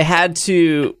 And then they had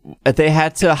to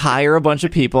hire a bunch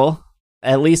of people.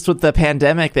 At least with the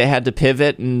pandemic, they had to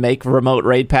pivot and make remote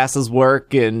raid passes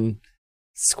work and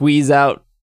squeeze out.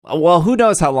 Well, who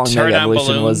knows how long Mega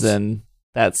Evolution was in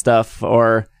that stuff?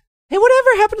 Or, hey,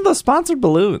 whatever happened to those sponsored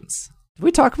balloons? Did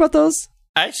we talk about those?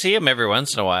 I see them every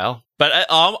once in a while, but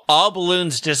all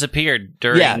balloons disappeared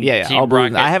during yeah. Team all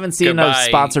balloons. Rocket. I haven't seen a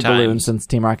sponsored balloon since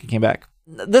Team Rocket came back.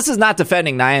 This is not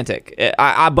defending Niantic,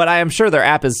 but I am sure their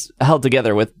app is held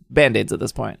together with Band-Aids at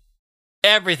this point.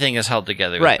 Everything is held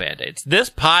together with Band-Aids. This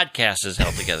podcast is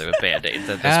held together with Band-Aids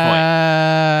at this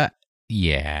point.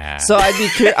 Yeah. So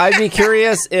I'd be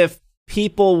curious if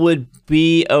people would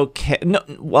be okay.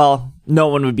 No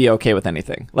one would be okay with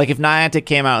anything. Like if Niantic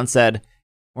came out and said,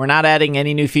 we're not adding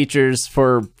any new features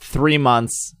for 3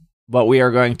 months, but we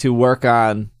are going to work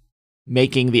on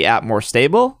making the app more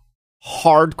stable.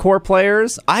 Hardcore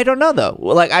players, I don't know though.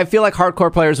 Like I feel like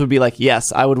hardcore players would be like,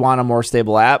 yes, I would want a more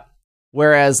stable app.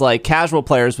 Whereas like casual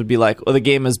players would be like, well, the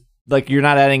game is like, you're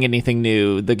not adding anything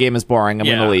new. The game is boring. I'm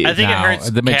going to leave. I think it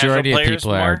hurts the majority of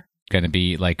people more. Are going to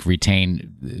be like retain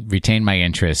my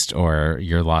interest or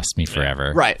you're lost me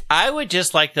forever. Right. I would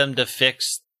just like them to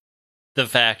fix the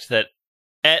fact that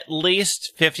at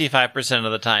least 55%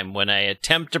 of the time when I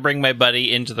attempt to bring my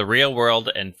buddy into the real world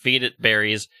and feed it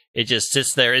berries, it just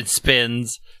sits there and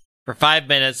spins for 5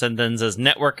 minutes and then says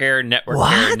network error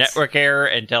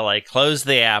until I close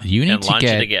the app and launch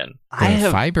it again.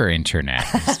 Fiber internet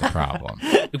is the problem.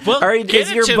 Well,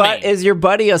 is your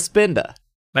buddy a Spinda?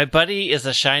 My buddy is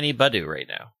a shiny Budu right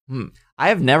now. I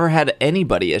have never had any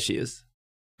buddy issues.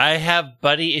 I have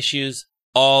buddy issues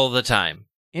all the time.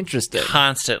 Interesting.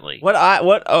 Constantly.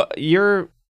 Your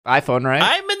iPhone, right?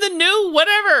 I'm in the new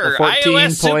whatever.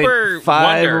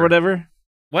 14.5 or whatever.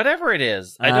 Whatever it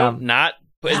is. I don't not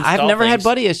I've never had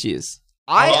buddy issues.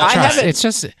 I haven't. It's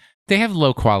just they have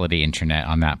low quality internet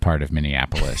on that part of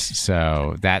Minneapolis,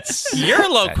 so that's your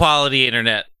low quality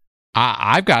internet.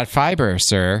 I've got fiber,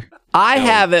 sir. I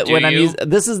have it when I'm using.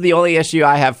 This is the only issue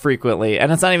I have frequently,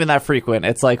 and it's not even that frequent.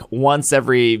 It's like once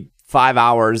every 5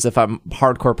 hours if I'm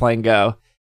hardcore playing Go.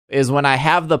 Is when I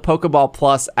have the Pokeball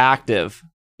Plus active,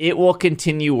 it will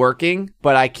continue working,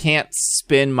 but I can't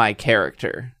spin my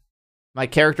character. My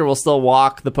character will still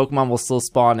walk, the Pokemon will still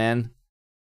spawn in,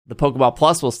 the Pokeball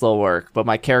Plus will still work, but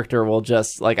my character will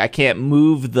just, like, I can't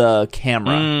move the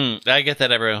camera. I get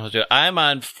that everyone will do it. I'm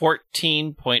on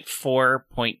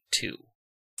 14.4.2.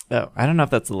 Oh, I don't know if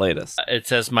that's the latest. It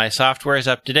says my software is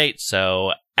up to date,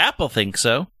 so Apple thinks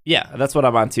so. Yeah, that's what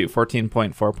I'm on too,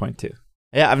 14.4.2.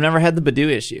 Yeah, I've never had the Badoo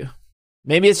issue.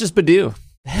 Maybe it's just Badoo.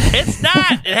 It's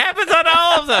not! It happens on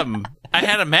all of them! I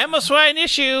had a Mamoswine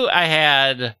issue, I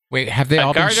had... Wait, have they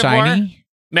all been shiny?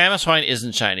 Mamoswine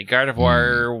isn't shiny.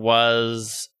 Gardevoir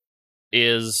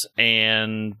is,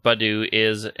 and Badoo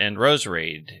is, and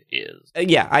Roserade is.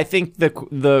 Yeah, I think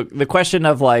the question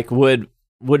of, like, would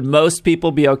most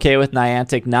people be okay with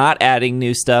Niantic not adding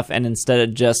new stuff and instead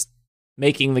of just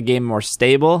making the game more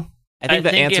stable? I think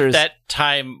the answer is... if that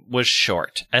time was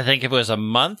short. I think if it was a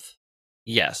month,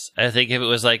 yes. I think if it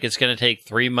was like, it's going to take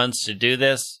 3 months to do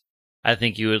this, I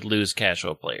think you would lose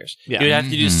casual players. Yeah. You'd have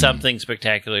to do something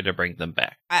spectacular to bring them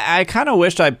back. I kind of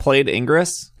wished I played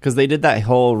Ingress, because they did that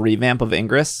whole revamp of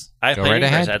Ingress. I played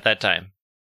Ingress at that time.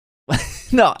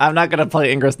 No, I'm not going to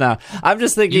play Ingress now. I'm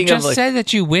just thinking you just of, like... said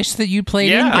that you wish that you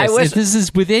played Ingress. I wish... If this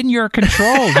is within your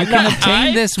control, you can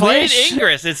obtain this wish. I played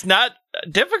Ingress. It's not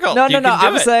difficult. No.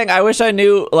 I'm saying I wish I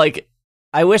knew, like...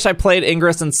 I wish I played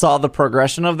Ingress and saw the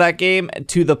progression of that game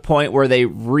to the point where they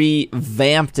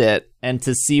revamped it and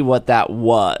to see what that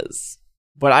was.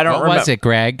 But I don't remember. What was it,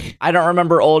 Greg? I don't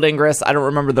remember old Ingress. I don't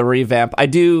remember the revamp. I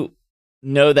do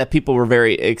know that people were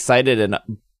very excited and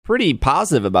pretty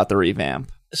positive about the revamp.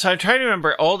 So I'm trying to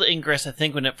remember old Ingress. I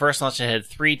think when it first launched, it had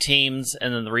 3 teams,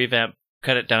 and then the revamp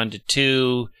cut it down to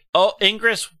 2. Oh,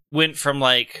 Ingress went from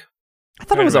like... I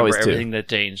thought it was always 2. Everything that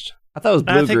changed. I thought it was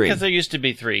blue-green. I think because there used to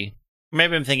be 3.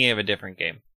 Maybe I'm thinking of a different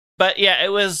game. But yeah,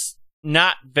 it was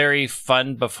not very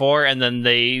fun before, and then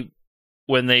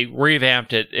when they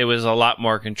revamped it, it was a lot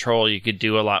more control. You could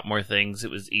do a lot more things. It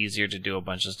was easier to do a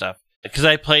bunch of stuff. Because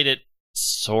I played it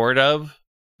sort of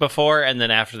before, and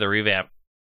then after the revamp,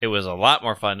 it was a lot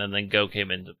more fun, and then Go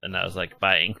came in, and I was like,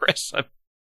 bye, Ingress. I'm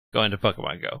going to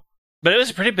Pokemon Go. But it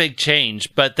was a pretty big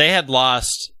change, but they had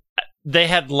lost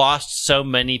so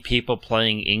many people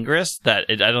playing Ingress that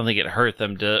I don't think it hurt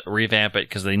them to revamp it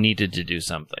because they needed to do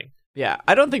something. Yeah,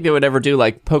 I don't think they would ever do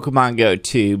like Pokemon Go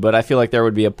 2, but I feel like there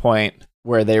would be a point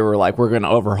where they were like, we're going to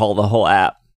overhaul the whole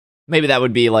app. Maybe that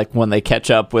would be like when they catch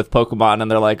up with Pokemon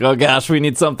and they're like, oh gosh, we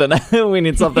need something we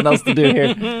need something else to do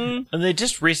here. And they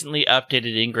just recently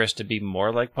updated Ingress to be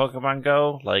more like Pokemon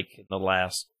Go, like in the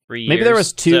last 3 years. Maybe there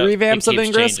was 2 revamps of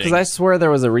Ingress, because I swear there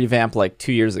was a revamp like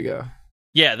 2 years ago.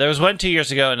 Yeah, there was one 2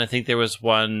 years ago, and I think there was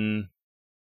one...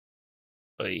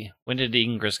 When did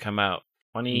Ingress come out?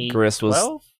 2012? Ingress was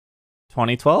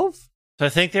 2012? So I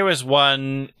think there was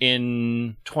one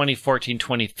in 2014,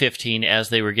 2015, as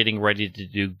they were getting ready to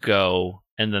do Go,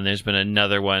 and then there's been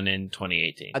another one in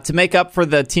 2018. To make up for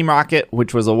the Team Rocket,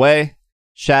 which was away,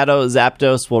 Shadow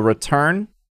Zapdos will return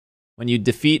when you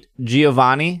defeat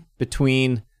Giovanni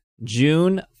between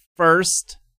June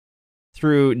 1st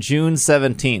through June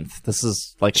 17th. This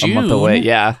is like a month away.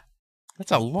 Yeah.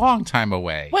 That's a long time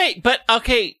away. Wait, but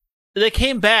okay, they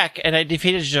came back and I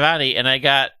defeated Giovanni and I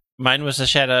got, mine was a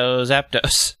Shadow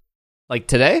Zapdos. Like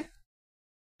today?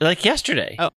 Like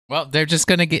yesterday. Oh, well, they're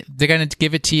gonna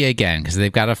give it to you again because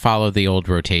they've got to follow the old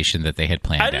rotation that they had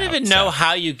planned. I don't even know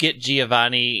how you get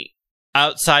Giovanni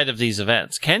outside of these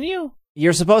events. Can you?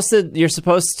 You're supposed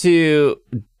to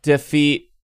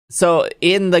defeat. So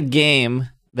in the game,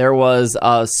 there was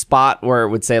a spot where it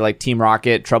would say like Team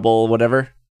Rocket, Trouble, whatever.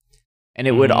 And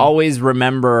it would always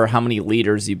remember how many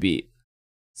leaders you beat.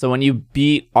 So when you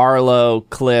beat Arlo,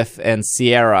 Cliff, and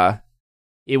Sierra,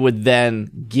 it would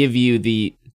then give you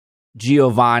the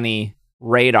Giovanni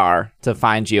radar to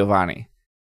find Giovanni.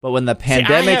 But when the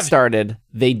pandemic started,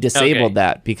 they disabled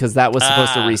that because that was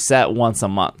supposed to reset once a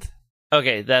month.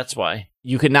 Okay, that's why.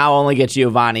 You can now only get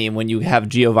Giovanni when you have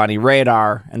Giovanni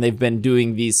radar, and they've been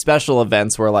doing these special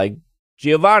events where like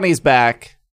Giovanni's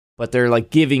back, but they're like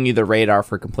giving you the radar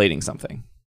for completing something.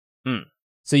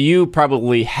 So you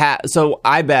probably had. So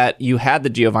I bet you had the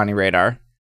Giovanni radar.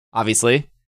 Obviously,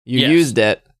 you used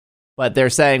it, but they're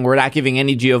saying we're not giving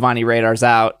any Giovanni radars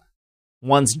out.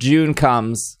 Once June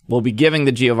comes, we'll be giving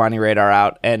the Giovanni radar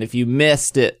out, and if you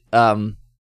missed it, the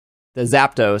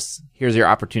Zapdos, here's your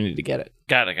opportunity to get it.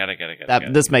 Got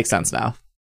it. This makes sense now.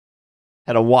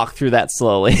 Had to walk through that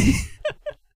slowly.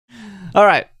 All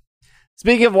right.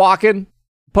 Speaking of walking,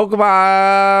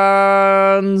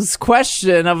 Pokemon's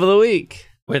question of the week.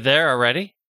 We're there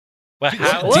already?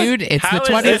 Well, dude, it's the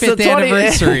 25th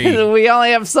anniversary. We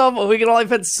can only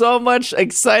fit so much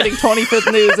exciting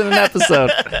 25th news in an episode.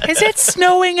 Is it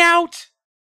snowing out?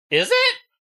 Is it?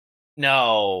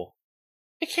 No.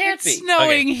 It can't be. It's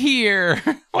snowing here.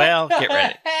 Well, get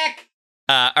ready.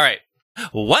 All right.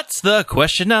 What's the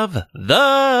question of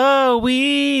the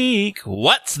week?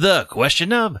 What's the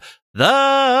question of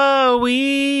the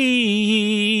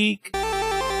week?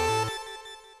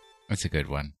 That's a good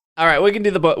one. All right, we can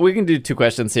do 2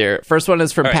 questions here. First one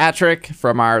is from All right. Patrick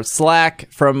from our Slack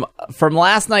from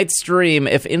last night's stream.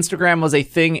 If Instagram was a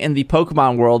thing in the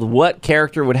Pokemon world, what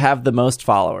character would have the most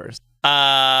followers?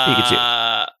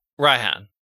 Pikachu. Raihan.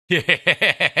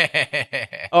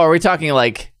 Oh, are we talking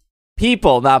like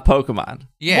people, not Pokemon?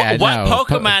 Yeah, What no,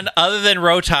 Pokemon other than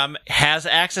Rotom has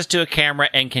access to a camera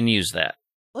and can use that?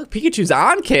 Look, Pikachu's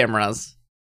on cameras.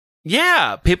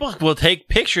 Yeah, people will take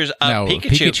pictures of no,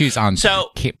 Pikachu. Pikachu's on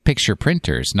picture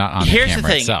printers, not on the Here's camera the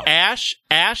thing: itself.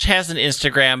 Ash has an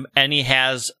Instagram, and he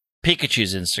has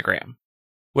Pikachu's Instagram.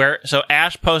 So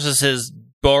Ash posts his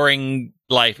boring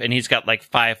life, and he's got like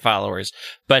 5 followers.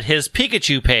 But his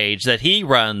Pikachu page that he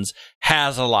runs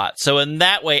has a lot. So in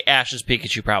that way, Ash's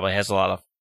Pikachu probably has a lot of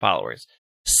followers.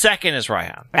 Second is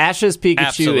Raihan. Ash's Pikachu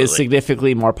Absolutely. is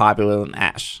significantly more popular than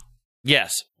Ash.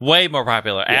 Yes, way more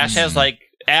popular. Ash has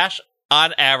Ash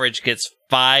on average gets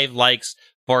 5 likes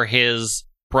for his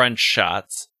brunch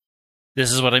shots.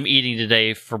 This is what I'm eating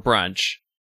today for brunch.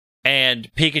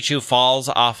 And Pikachu falls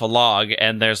off a log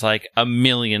and there's like 1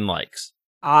 million likes.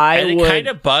 And it kind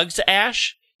of bugs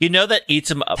Ash. You know that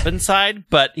eats him up inside,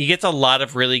 but he gets a lot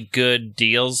of really good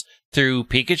deals through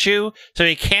Pikachu, so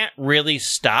he can't really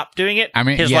stop doing it. I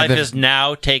mean, his life is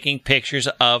now taking pictures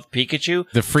of Pikachu.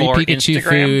 The free for Pikachu Instagram.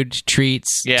 food,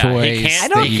 treats, toys.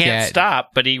 He can't stop,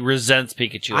 but he resents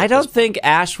Pikachu. I don't think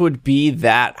Ash would be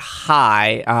that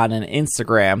high on an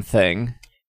Instagram thing.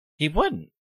 He wouldn't.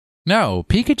 No,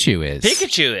 Pikachu is.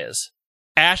 Pikachu is.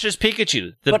 Ash is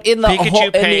Pikachu. But in the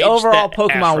Pikachu in the overall that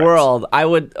Pokemon Ash runs. world, I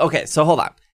would... Okay, so hold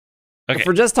on. Okay. If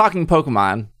we're just talking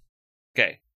Pokemon,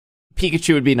 Okay.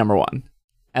 Pikachu would be number 1.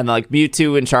 And like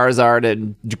Mewtwo and Charizard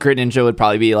and Greninja would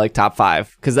probably be like top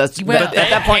 5. Because at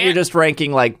that point, you're just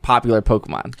ranking like popular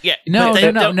Pokemon. Yeah. No,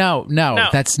 but no.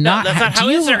 That's not how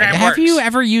Instagram Have works. you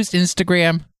ever used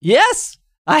Instagram? Yes,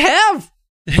 I have.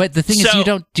 But the thing is, So- you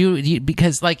don't do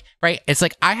because like it's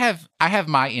like I have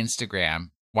my Instagram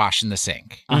washing the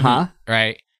sink, Uh-huh.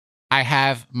 right? I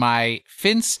have my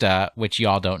Finsta, which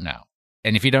y'all don't know,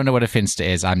 and if you don't know what a Finsta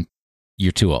is,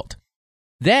 you're too old.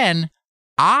 Then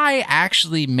I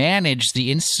actually manage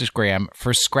the Instagram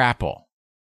for Scrapple.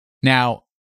 Now,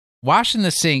 washing the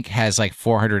sink has like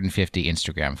 450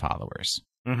 Instagram followers.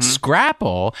 Mhm.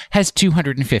 Scrapple has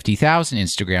 250,000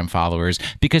 Instagram followers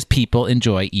because people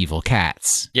enjoy evil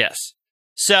cats. Yes.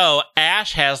 So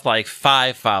Ash has like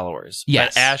 5 followers.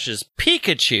 Yes. But Ash's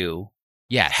Pikachu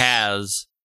Yes. has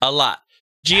a lot.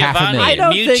 500,000. Giovanni I and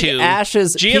don't Mewtwo. think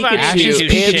Ash's Giovanni and Ash's Pikachu...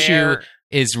 Mewtwo Pikachu share-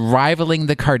 is rivaling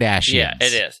the Kardashians. Yeah,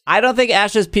 it is. I don't think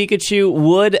Ash's Pikachu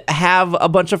would have a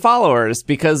bunch of followers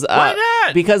because Why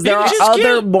not? because there Pikachu's are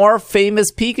other cute. more famous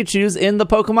Pikachus in the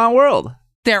Pokemon world.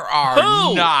 There are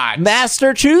Who? not.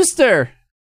 Master Chooster.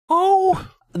 Oh.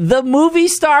 The movie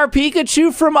star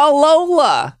Pikachu from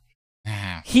Alola.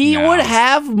 He No. would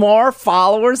have more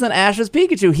followers than Ash's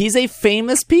Pikachu. He's a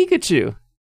famous Pikachu.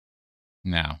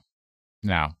 No.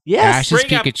 Yes. Ash's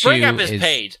Bring Pikachu up his is,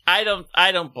 page. I don't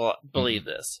believe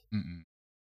this. Mm-mm.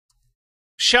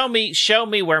 Show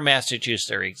me where Master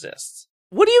Chooster exists.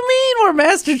 What do you mean we're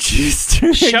Master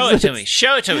Chooster? Show it to exists? me.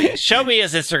 Show it to me. Show me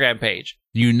his Instagram page.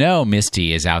 You know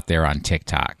Misty is out there on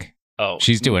TikTok. Oh,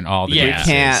 She's doing all the Yeah.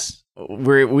 dances. We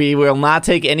can't. We will not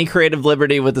take any creative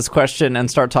liberty with this question and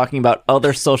start talking about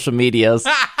other social medias.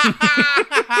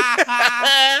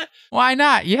 Why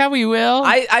not? Yeah, we will.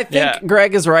 I think Yeah.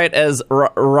 Greg is right as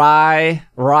Raihan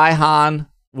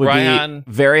would Raihan.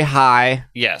 be very high.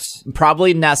 yes.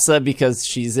 Probably Nessa because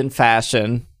she's in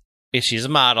fashion. She's a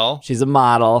model. She's a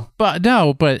model. but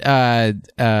Alyssa,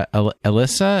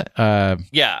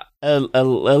 Yeah.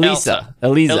 Elisa.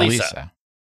 Elisa.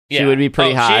 Yeah. would be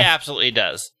pretty high. She absolutely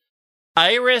does.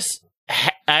 Iris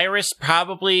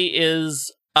probably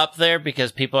is up there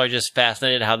because people are just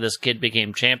fascinated how this kid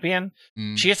became champion.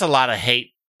 Mm. She gets a lot of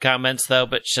hate comments though,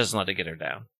 but she doesn't let it get her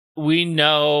down. We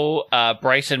know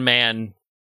Bryson Mann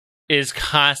is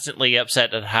constantly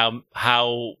upset at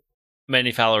how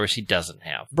many followers he doesn't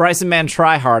have. Bryson Mann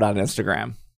try hard on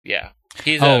Instagram. Yeah.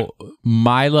 He's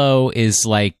Milo is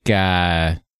like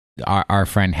our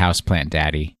friend Houseplant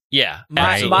Daddy. yeah.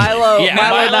 Right. absolutely. Milo, Yeah,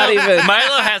 Milo not even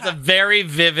Milo has a very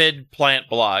vivid plant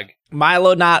blog.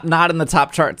 Milo not in the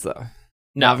top charts though.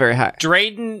 Not very high.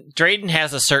 Drayden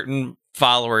has a certain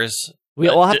followers.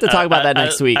 We'll have to talk about that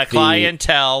next week. A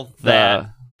clientele the- that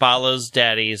follows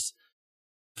Daddy's,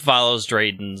 follows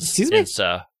Drayden's Excuse me?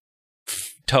 Insta.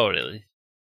 Totally.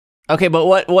 Okay, but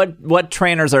what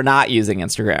trainers are not using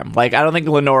Instagram? Like, I don't think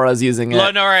Lenora's using it.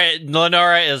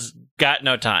 Lenora is got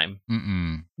no time.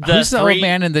 Who's the old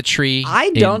man in the tree? I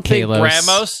don't think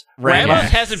Ramos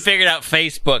hasn't figured out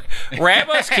Facebook.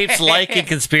 Ramos keeps liking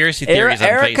conspiracy theories on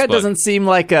Erica Facebook. doesn't seem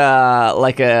like a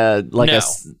No.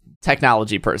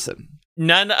 technology person.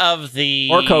 None of the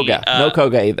Or Koga. No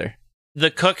Koga either. The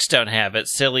cooks don't have it.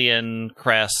 Cillian,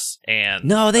 Cress, and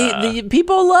No, the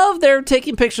people love their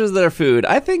taking pictures of their food.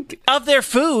 I think of their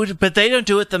food, but they don't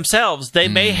do it themselves. They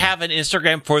may have an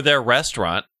Instagram for their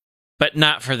restaurant, but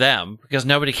not for them because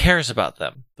nobody cares about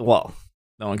them. well,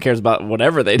 no one cares about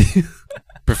whatever they do.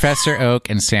 Professor Oak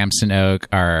and Samson Oak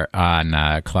are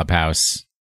on Clubhouse.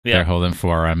 Yeah. They're holding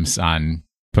forums on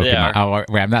They Pokemon. are.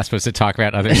 Oh, I'm not supposed to talk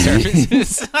about other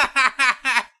services.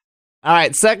 All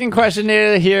right, second question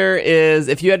here is,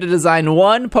 if you had to design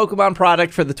one Pokemon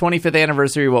product for the 25th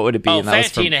anniversary, what would it be? Oh, And that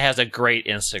was from- Fantina has a great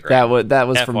Instagram. that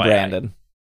was from FYI. Brandon.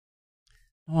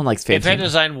 No one likes If I had to Fantina.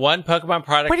 design one Pokemon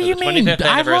product What do for you the mean? 25th I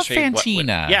love anniversary,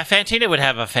 Fantina. Yeah, Fantina would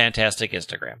have a fantastic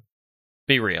Instagram.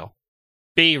 Be real.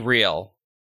 Be real.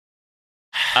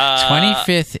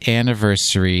 25th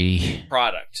anniversary.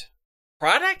 Product.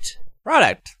 Product,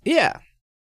 yeah.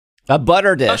 A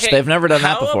butter dish. Okay, They've never done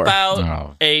that before. How about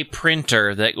Oh. a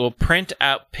printer that will print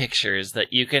out pictures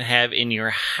that you can have in your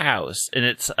house, and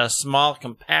it's a small,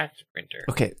 compact printer?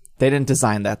 Okay, they didn't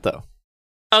design that though.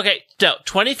 Okay, so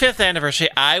 25th anniversary,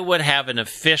 I would have an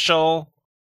official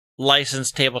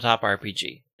licensed tabletop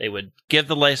RPG. They would give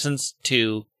the license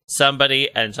to somebody,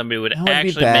 and somebody would That would be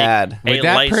actually bad. make Would a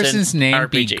that licensed person's name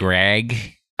RPG. be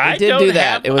Greg? I They did don't do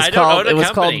that. have- It was I don't called own a it was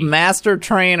called company. Master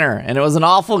Trainer, and it was an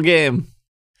awful game.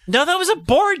 No, that was a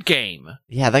board game.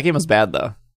 Yeah, that game was bad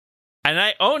though. And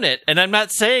I own it, and I'm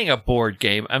not saying a board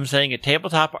game. I'm saying a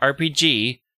tabletop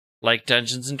RPG like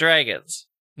Dungeons and Dragons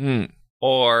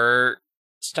or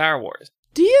Star Wars.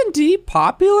 D&D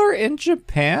popular in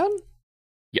Japan?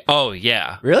 Oh,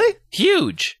 yeah. Really?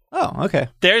 Huge. Oh, okay.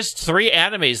 There's 3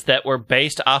 animes that were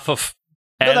based off of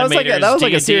No, that was like a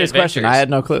D&D serious question. adventures. I had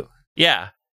no clue. Yeah.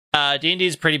 D&D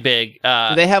is pretty big.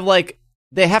 Do they have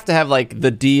they have to have the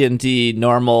D&D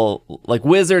normal, like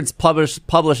Wizards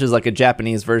publishes like a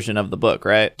Japanese version of the book,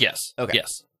 right? Yes. Okay.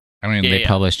 Yes. I mean, Yeah, they yeah.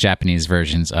 publish Japanese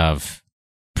versions of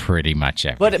pretty much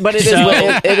everything. But it is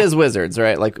So- it is Wizards,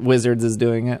 right? Like Wizards is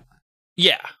doing it.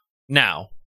 Yeah. Now.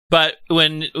 But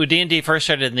when D&D first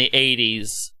started in the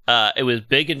 80s, it was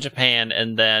big in Japan,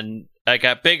 and then it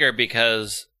got bigger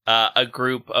because a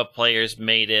group of players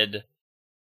made an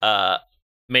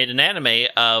anime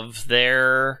of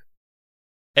their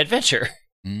adventure,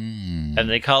 and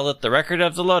they called it The Record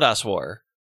of the Lodoss War.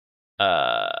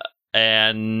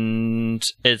 And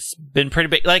it's been pretty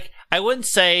big. Like, I wouldn't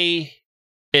say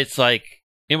it's like,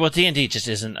 well, D&D just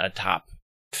isn't a top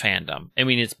fandom. I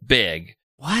mean, it's big,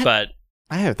 What? but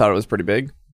I thought it was pretty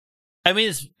big. I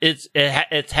mean, it's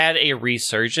had a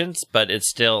resurgence, but it's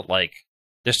still like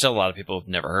there's still a lot of people who've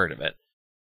never heard of it.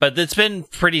 But it's been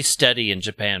pretty steady in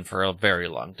Japan for a very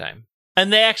long time.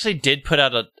 And they actually did put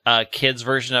out a kids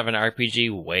version of an RPG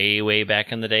way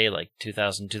back in the day, like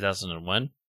 2000, 2001.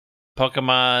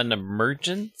 Pokemon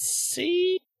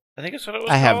Emergency? I think that's what it was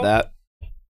I have called. that.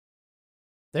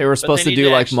 They were supposed they to need do to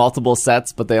like actually- multiple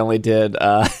sets, but they only did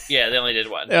Yeah, they only did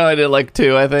one. they only did like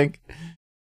 2, I think.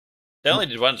 They only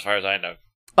did one as far as I know.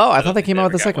 Oh, I don't thought they think came they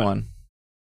out with the ever got second one.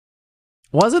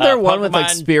 Wasn't there one with like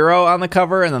Pokemon- Spearow on the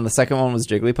cover, and then the second one was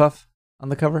Jigglypuff on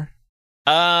the cover?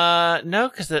 No,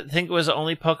 because I think it was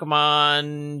only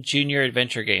Pokemon Junior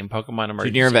Adventure game, Pokemon Emergency.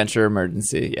 Junior Adventure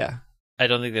Emergency, yeah. I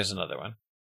don't think there's another one.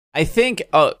 I think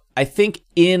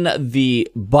in the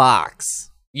box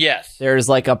Yes. there's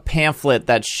like a pamphlet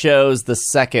that shows the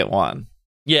second one.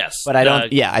 Yes. But I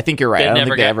don't yeah, I think you're right. I don't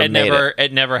think they ever made it.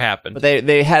 It never happened. But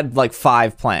they had like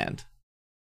 5 planned.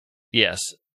 Yes.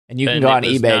 And you can And go it on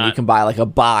was eBay and you not- can buy like a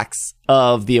box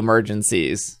of the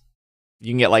emergencies.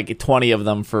 You can get like 20 of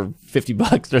them for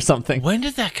 $50 or something. When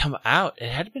did that come out? It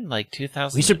had been like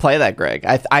 2000. We should play that, Greg.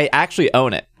 I actually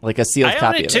own it, like a sealed I own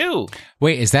copy it of too.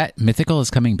 Wait, is that Mythical is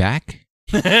coming back?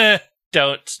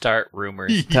 Don't start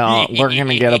rumors. it. Don't. We're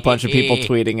gonna get a bunch of people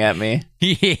tweeting at me.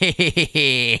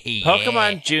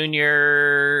 Pokemon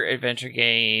Junior Adventure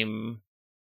game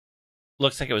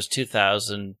looks like it was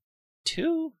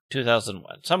 2002,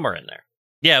 2001, somewhere in there.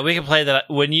 Yeah, we can play that.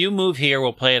 When you move here,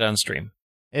 we'll play it on stream.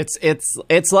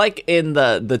 It's like in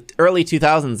the early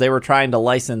 2000s they were trying to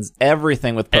license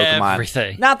everything with Pokemon.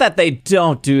 Everything. Not that they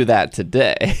don't do that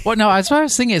today. Well, no, that's what I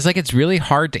was thinking. Is like it's really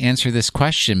hard to answer this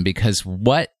question because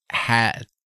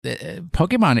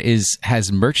Pokemon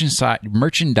has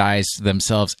merchandised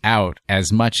themselves out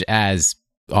as much as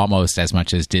almost as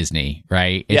much as Disney,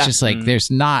 right? It's just like there's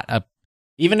not a.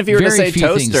 Even if you were to Very say few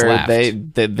things toaster, left.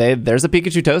 there's a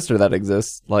Pikachu toaster that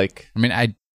exists. Like, I mean,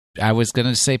 I was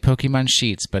gonna say Pokemon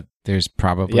sheets, but there's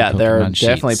probably Pokemon there are sheets.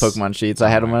 definitely Pokemon sheets. I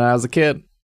had them when I was a kid.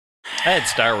 I had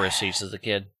Star Wars sheets as a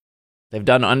kid. They've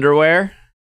done underwear.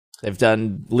 They've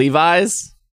done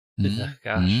Levi's. Mhm.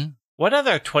 Gosh. Mhm. What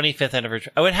other 25th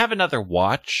anniversary? I would have another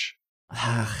watch.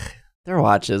 Their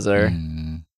watches are.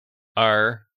 Mm.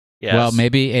 Or, yes. Well,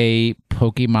 maybe a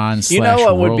Pokemon You know slash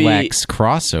what would be- Rolex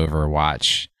crossover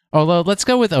watch. Although, let's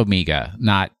go with Omega,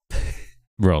 not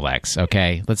Rolex.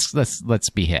 Okay, let's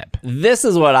be hip. This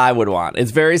is what I would want.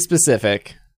 It's very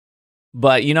specific,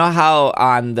 but you know how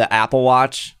on the Apple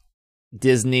Watch,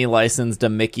 Disney licensed a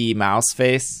Mickey Mouse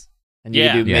face, and you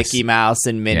Yeah. can do Yes. Mickey Mouse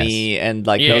and Minnie, and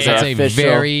like Yeah, those yeah. are It's a official.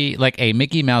 very a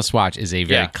Mickey Mouse watch is a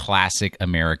very Yeah. classic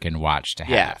American watch to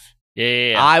have. Yeah.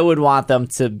 Yeah. I would want them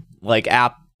to like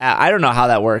I don't know how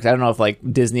that works. I don't know if like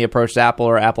Disney approached Apple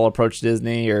or Apple approached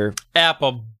Disney or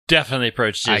Apple definitely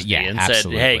approached Disney yeah, and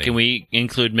absolutely. said, hey, can we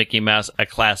include Mickey Mouse, a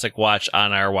classic watch,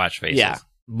 on our watch faces? yeah.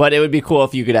 But it would be cool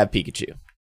if you could have Pikachu.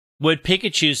 Would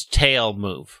Pikachu's tail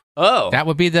move? Oh, That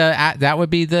would be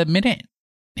the minute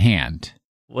hand.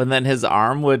 when then his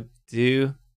arm would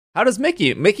do. How does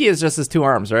Mickey? Mickey is just his two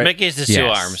arms, right? Mickey's his two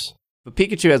Yes. arms. But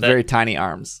Pikachu has That- very tiny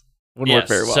arms. Wouldn't work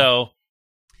very well. So,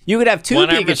 You could have two One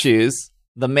arm is- Pikachus,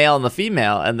 the male and the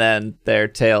female, and then their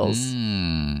tails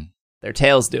Mm. do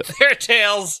it. their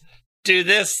tails do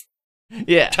this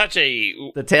Yeah, touch a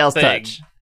the tails thing. touch.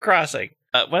 Crossing.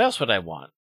 What else would I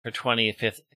want for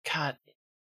 25th? God,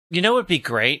 you know what would be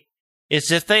great?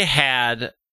 Is if they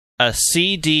had a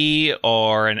CD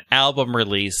or an album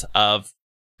release of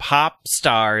pop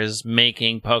stars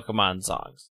making Pokemon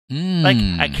songs. Like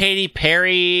a Katy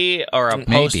Perry or a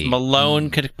Post Maybe. Malone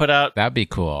could put out. That'd be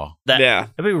cool. Yeah.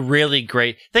 That'd be really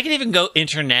great. They could even go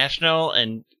international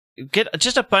and get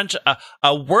just a bunch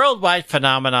a worldwide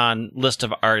phenomenon list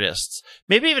of artists.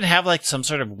 Maybe even have like some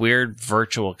sort of weird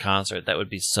virtual concert. That would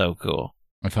be so cool.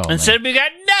 If only. Instead, we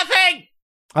got nothing.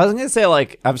 I was gonna say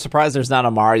like I'm surprised there's not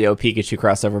a Mario Pikachu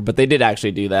crossover, but they did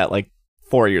actually do that like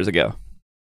 4 years ago.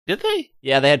 Did they?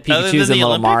 Yeah, they had Other than Pikachu's the in little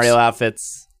Olympics? Mario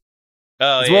outfits.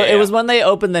 Oh, It was when they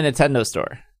opened the Nintendo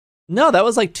store. No, that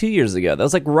was like 2 years ago. That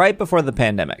was like right before the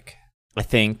pandemic, I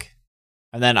think.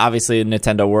 And then obviously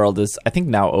Nintendo World is, I think,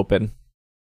 now open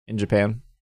in Japan.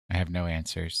 I have no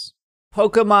answers.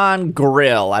 Pokemon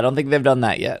Grill. I don't think they've done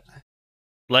that yet.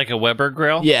 like a Weber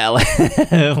grill. Yeah,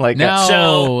 like No,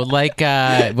 So- like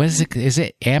what is it? Is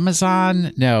it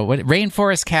Amazon? No, what?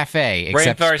 Rainforest Cafe,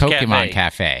 except Rainforest Pokemon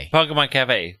Cafe. Pokemon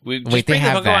Cafe. We just Wait, they bring the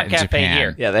have Pokemon that in Cafe Japan.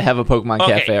 here. yeah, they have a Pokemon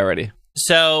Okay. Cafe already.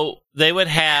 So they would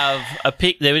have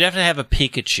they would definitely have a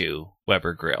Pikachu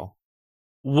Weber grill.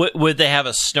 Would they have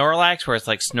a Snorlax where it's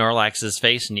like Snorlax's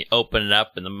face and you open it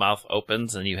up and the mouth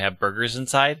opens and you have burgers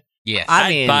inside? Yes. I I'd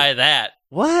mean- buy that.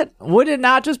 What? Would it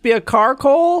not just be a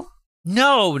Carcoal?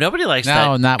 No, nobody likes no,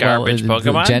 that not garbage well.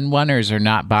 Pokemon. Gen 1ers are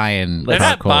not buying. They're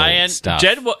not Carcoal buying stuff.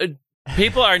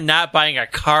 people are not buying a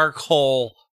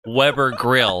Carcoal Weber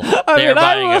grill. I They're mean,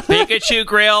 buying a Pikachu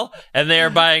grill and they are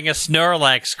buying a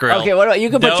Snorlax grill. Okay, what about you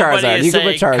could put Nobody Charizard. is You could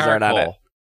put saying Charizard on it. Carcoal.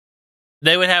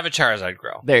 They would have a Charizard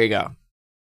grill. There you go.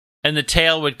 And the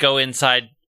tail would go inside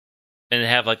and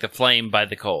have like the flame by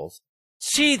the coals.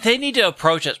 See, they need to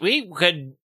approach us. We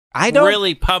could I don't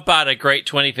really pump out a great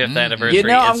 25th anniversary. You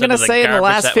know, I'm instead going to of the say in the garbage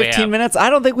last that we 15 have. minutes, I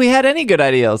don't think we had any good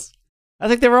ideas. I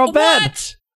think they were all bad.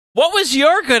 What was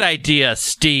your good idea,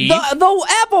 Steve? The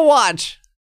Apple Watch.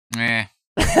 Eh.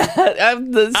 See,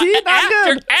 not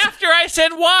good. After I said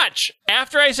watch,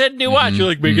 after I said new watch, you're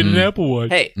like making an Apple Watch.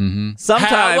 Hey, Mm-hmm.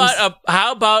 sometimes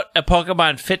How about a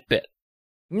Pokemon Fitbit?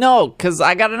 no, because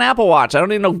I got an Apple Watch. I don't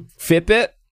need no Fitbit.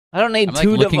 I don't need I'm like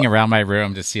two. looking around my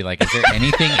room to see like, is there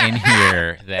anything in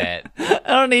here that? I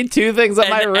don't need two things on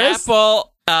my An wrist.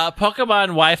 Apple Pokemon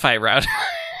Wi-Fi router.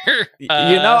 You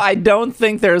know, I don't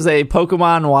think there's a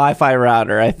Pokemon Wi-Fi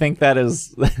router. I think that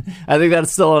is. I think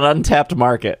that's still an untapped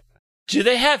market. Do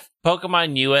they have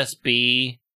Pokemon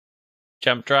USB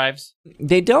jump drives?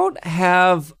 They don't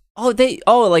have.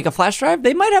 Like a flash drive.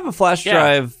 They might have a flash Yeah.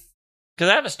 drive.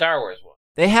 Because I have a Star Wars one.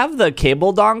 They have the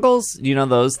cable dongles. You know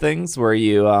those things where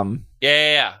you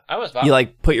Yeah. I was. you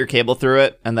like put your cable through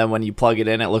it, and then when you plug it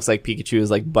in, it looks like Pikachu is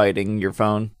like biting your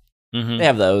phone. Mhm. They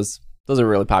have those. Those are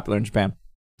really popular in Japan.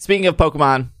 Speaking of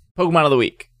Pokemon of the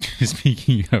week.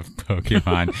 Speaking of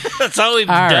Pokemon, That's all we've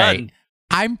all done. right.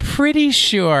 I'm pretty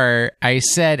sure I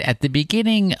said at the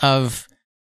beginning of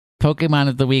Pokemon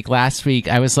of the Week last week,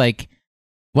 I was like,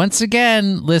 once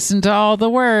again, listen to all the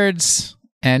words.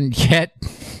 And yet,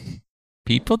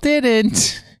 people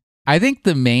didn't. I think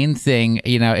the main thing,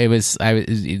 it was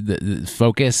the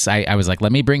focus. I was like,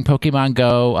 let me bring Pokemon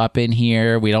Go up in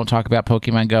here. We don't talk about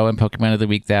Pokemon Go and Pokemon of the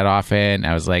Week that often.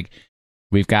 I was like,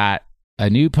 we've got a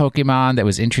new Pokemon that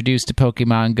was introduced to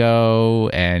Pokemon Go,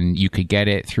 and you could get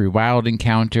it through wild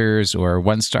encounters or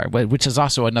 1-star, which is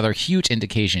also another huge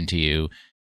indication to you.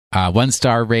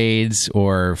 1-star raids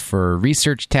or for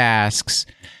research tasks.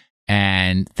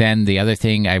 And then the other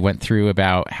thing I went through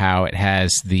about how it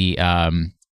has the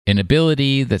an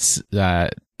ability that's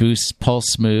boosts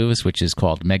pulse moves, which is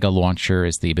called Mega Launcher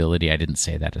is the ability. I didn't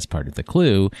say that as part of the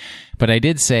clue, but I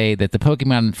did say that the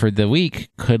Pokemon for the week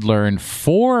could learn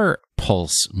 4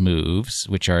 pulse moves,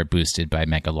 which are boosted by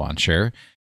Mega Launcher.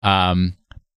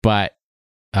 But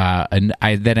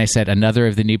I said another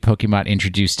of the new Pokemon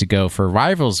introduced to Go for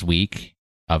Rivals Week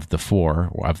of the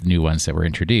 4 of new ones that were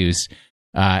introduced.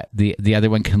 The other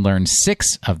one can learn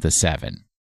 6 of the 7,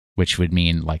 which would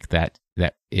mean like that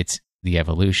it's the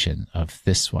evolution of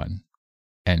this one.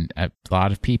 And a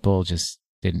lot of people just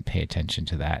didn't pay attention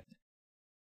to that.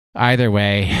 Either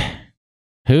way,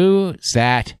 who's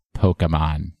that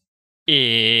Pokemon?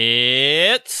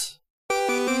 It's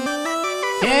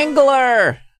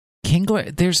Kingler.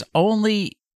 Kingler. There's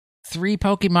only 3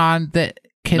 Pokemon that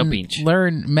can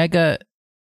learn Mega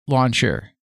Launcher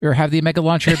or have the Mega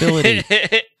Launcher ability.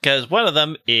 Because one of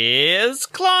them is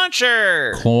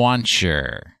Clauncher.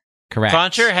 Correct.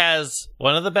 Clauncher has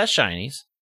one of the best shinies.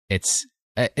 It's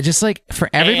just like for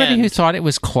everybody who thought it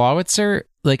was Clawitzer,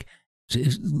 like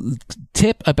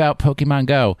tip about Pokemon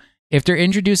Go. If they're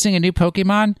introducing a new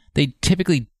Pokemon, they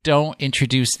typically don't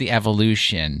introduce the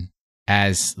evolution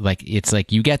as like, it's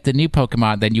like you get the new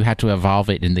Pokemon, then you have to evolve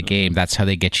it in the game. That's how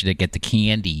they get you to get the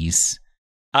candies.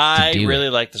 I really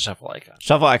like the Shuffle Icon.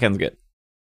 Shuffle Icon's good.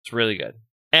 It's really good.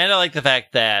 And I like the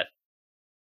fact that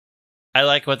I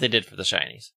like what they did for the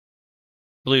shinies.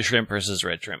 Blue shrimp versus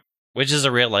red shrimp, which is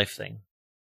a real life thing.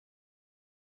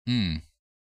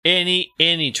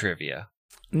 Any trivia.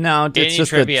 No, it's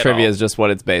just the trivia is just what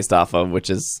it's based off of,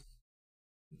 which is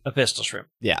a pistol shrimp.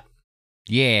 Yeah.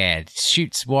 Yeah, it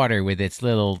shoots water with its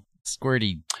little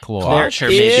squirty claw. Clauncher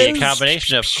may be a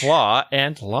combination of claw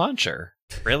and launcher.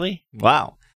 Really?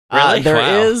 Wow. Really?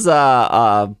 There is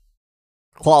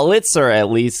Clawitzer, at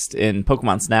least in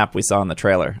Pokemon Snap, we saw in the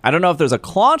trailer. I don't know if there's a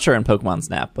Clauncher in Pokemon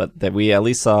Snap, but that we at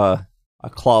least saw a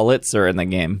Clawitzer in the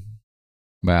game.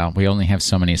 Well, we only have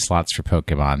so many slots for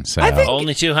Pokemon, so I think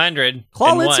only 200.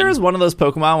 Clawitzer is one of those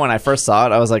Pokemon. When I first saw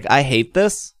it, I was like, I hate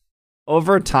this.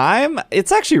 Over time,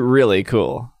 it's actually really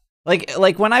cool.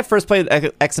 Like when I first played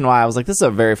X and Y, I was like, this is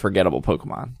a very forgettable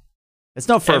Pokemon. It's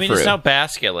no Furfrou. I mean, it's no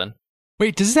Basculin.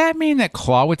 Wait, does that mean that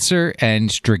Clawitzer and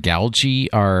Dragalge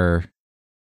are...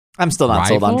 I'm still not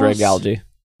sold on Dragalge.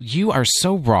 You are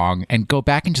so wrong, and go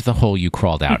back into the hole you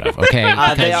crawled out of, okay?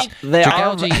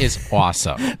 Dragalge is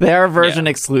awesome. They are version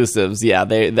exclusives, yeah.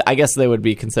 I guess they would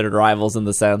be considered rivals in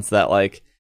the sense that, like,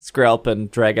 Skrelp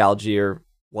and Dragalge are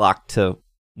locked to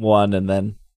one, and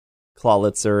then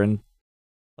Clawitzer and...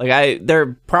 Like, they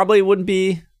probably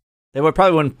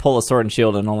wouldn't pull a Sword and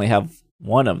Shield and only have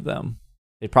one of them.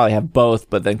 They'd probably have both,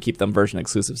 but then keep them version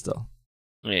exclusive still.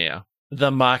 Yeah.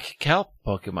 The Mach Kelp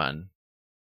Pokemon.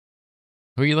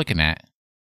 Who are you looking at?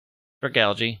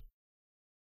 Dragalge.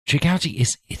 Dragalge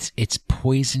is it's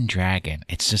Poison Dragon.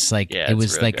 It's just like it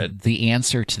was really like good. The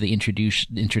answer to the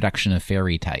introduction of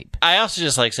Fairy type. I also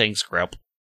just like saying Skrelp.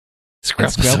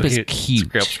 Skrelp is cute.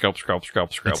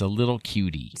 Skrelp. It's a little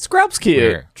cutie. Skrelp's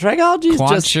cute. Dragalge is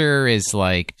Clauncher is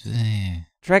like...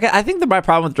 I think that my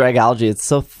problem with Dragalge, it's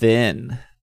so thin.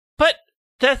 But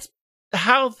that's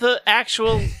how the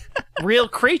actual real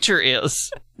creature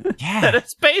is. Yeah. That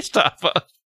it's based off of.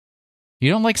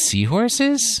 You don't like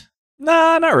seahorses?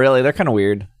 Nah, not really. They're kind of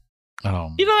weird.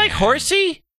 Oh, you don't like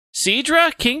Horsey?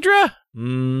 Seadra? Kingdra?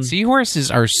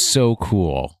 Seahorses are so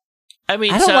cool. I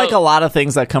mean, I don't like a lot of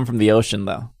things that come from the ocean,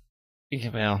 though.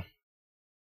 Well,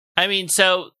 I mean,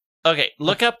 okay,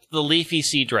 look up the Leafy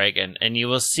Sea Dragon, and you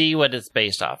will see what it's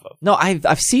based off of. No,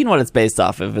 I've seen what it's based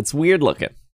off of. It's weird looking.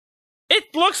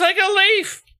 It looks like a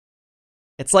leaf.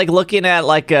 It's like looking at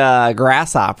like a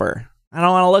grasshopper. I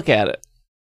don't want to look at it.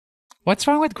 What's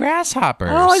wrong with grasshoppers?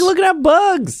 I don't like looking at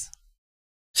bugs.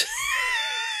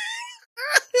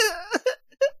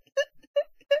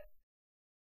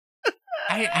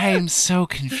 I am so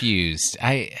confused.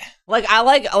 I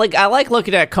like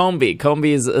looking at Combee.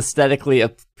 Combee is aesthetically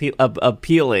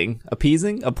appealing.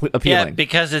 Appeasing? Yeah,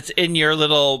 because it's in your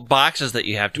little boxes that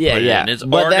you have to put in. It's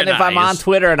but organized. Then if I'm on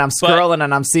Twitter and I'm scrolling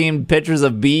and I'm seeing pictures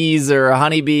of bees or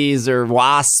honeybees or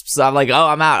wasps, I'm like, oh,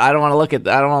 I'm out. I don't want to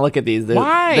look at these.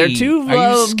 Why? They're too.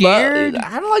 Are you scared?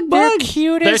 I don't like bugs. They're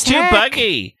cute They're as too heck.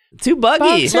 buggy. too buggy.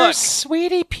 Bugs are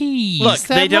sweetie peas. Look,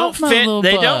 They don't love my fit. little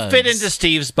They don't fit bugs. into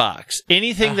Steve's box.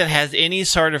 Anything that has any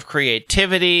sort of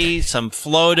creativity, some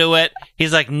flow to it,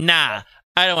 he's like, nah,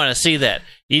 I don't want to see that.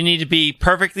 You need to be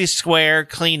perfectly square,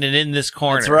 clean, and in this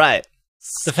corner. That's right.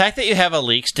 The fact that you have a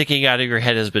leak sticking out of your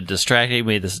head has been distracting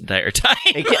me this entire time.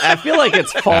 I feel like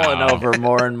it's fallen Oh. over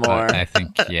more and more. I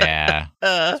think, yeah.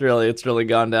 It's really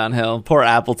gone downhill. Poor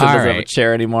Appleton All doesn't have a right.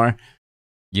 chair anymore.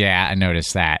 Yeah, I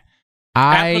noticed that.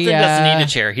 Appleton doesn't need a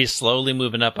chair. He's slowly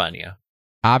moving up on you.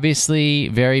 Obviously,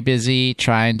 very busy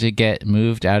trying to get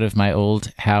moved out of my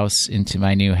old house into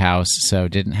my new house, so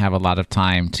didn't have a lot of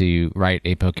time to write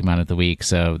a Pokemon of the Week,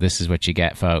 so this is what you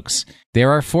get, folks. There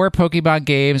are 4 Pokemon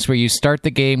games where you start the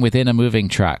game within a moving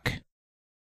truck.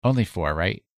 Only 4,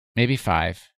 right? Maybe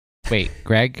 5. Wait,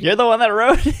 Greg? You're the one that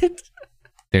wrote it.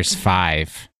 There's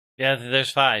 5. Yeah,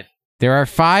 there's 5. There are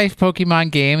 5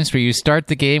 Pokemon games where you start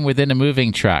the game within a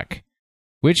moving truck.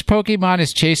 Which Pokemon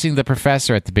is chasing the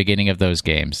professor at the beginning of those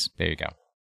games? There you go.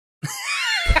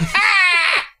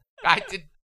 I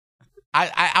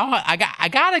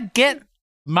gotta get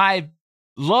my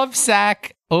love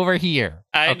sack over here.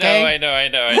 Okay? I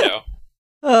know.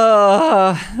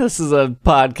 This is a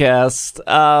podcast.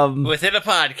 Within a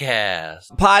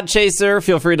podcast. Podchaser,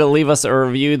 feel free to leave us a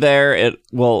review there. It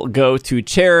will go to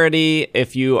charity.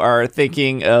 If you are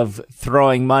thinking of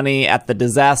throwing money at the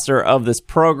disaster of this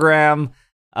program,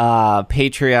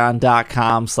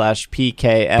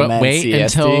 patreon.com/PKMNCSD. But wait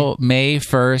until May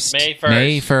 1st.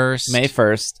 May 1st. May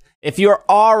 1st. If you're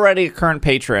already a current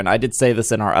patron, I did say this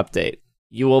in our update.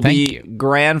 You will Thank be you.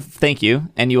 thank you,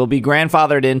 and you will be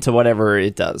grandfathered into whatever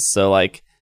it does. So, like,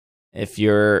 if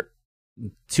your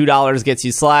 $2 gets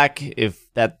you Slack, if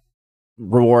that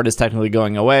reward is technically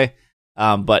going away,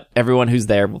 but everyone who's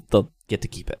there, they'll get to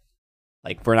keep it.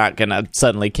 Like, we're not gonna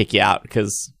suddenly kick you out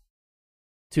because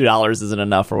 $2 isn't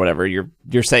enough or whatever. You're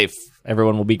safe.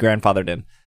 Everyone will be grandfathered in.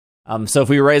 So if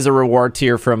we raise a reward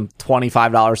tier from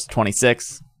 $25 to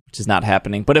 $26, which is not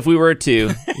happening, but if we were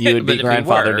to, you would be But if we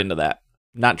grandfathered were. into that.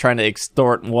 Not trying to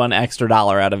extort $1 extra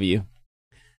out of you.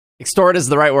 Extort is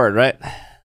the right word, right?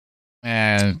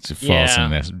 And it falls Yeah.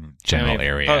 in this general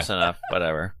area. Close enough.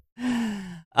 Whatever.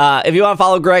 If you want to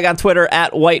follow Greg on Twitter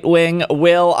at White Wing,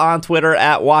 Will on Twitter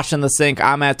at Washing the Sink,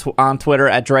 I'm on Twitter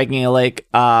at Dragging a Lake,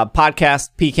 podcast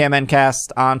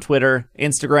PKMNcast on Twitter,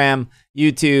 Instagram,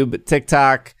 YouTube,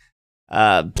 TikTok.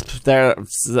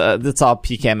 That's all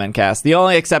PKMNcast. The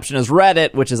only exception is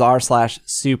Reddit, which is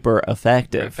r/super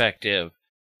effective. Effective.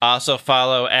 Also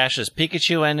follow Ash's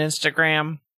Pikachu on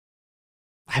Instagram.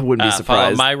 I wouldn't be Follow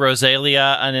surprised my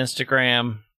Rosalia on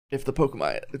Instagram. if the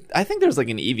Pokemon. I think there's like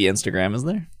an Eevee Instagram, isn't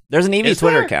there? There's an Eevee Is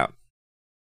Twitter there? account.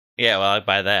 Yeah, well, I'd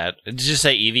buy that. Did you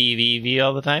say Eevee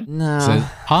all the time? No. So,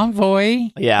 Envoy.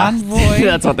 Yeah. Envoy.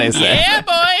 That's what they say. Yeah,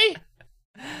 boy!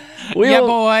 Yeah,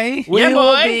 boy. We Yeah,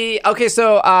 will boy. be okay.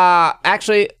 So,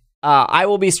 actually, I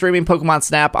will be streaming Pokemon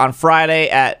Snap on Friday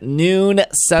at noon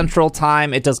Central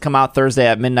Time. It does come out Thursday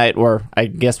at midnight, or I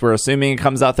guess we're assuming it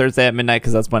comes out Thursday at midnight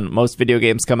because that's when most video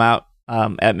games come out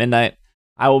at midnight.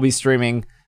 I will be streaming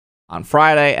on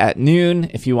Friday at noon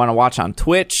if you want to watch on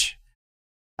Twitch,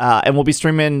 and we'll be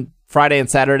streaming Friday and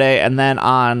Saturday, and then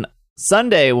on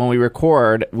Sunday when we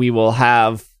record, we will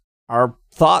have our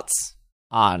thoughts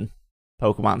on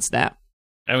Pokemon Snap.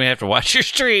 And we have to watch your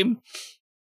stream.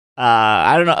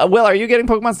 I don't know. Will, are you getting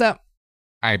Pokemon Snap?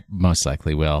 I most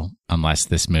likely will, unless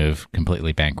this move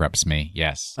completely bankrupts me.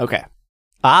 Yes. Okay.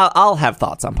 I'll have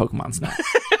thoughts on Pokemon Snap.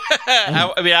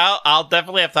 I'll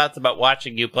definitely have thoughts about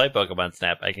watching you play Pokemon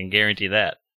Snap. I can guarantee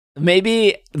that.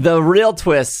 Maybe the real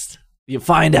twist you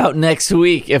find out next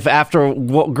week if after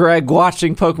Greg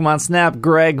watching Pokemon Snap,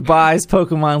 Greg buys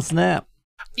Pokemon Snap.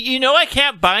 You know I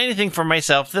can't buy anything for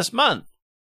myself this month.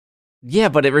 Yeah,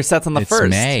 but it resets on the It's 1st.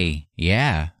 May.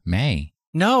 Yeah, May.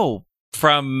 No.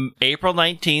 From April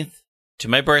 19th to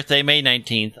my birthday, May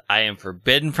 19th, I am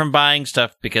forbidden from buying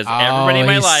stuff because everybody in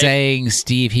my he's life... saying,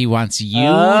 Steve, he wants you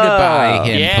to buy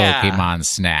him yeah. Pokemon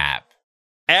Snap.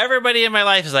 Everybody in my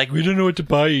life is like, we don't know what to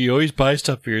buy you. You always buy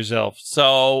stuff for yourself.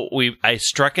 So I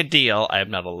struck a deal. I am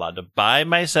not allowed to buy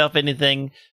myself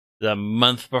anything the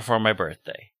month before my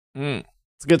birthday.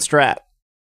 It's a good strat.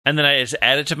 And then I just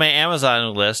add it to my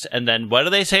Amazon list. And then what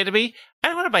do they say to me? I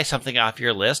don't want to buy something off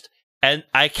your list. And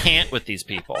I can't with these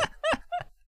people.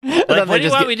 Like, what do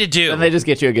you want me to do? And they just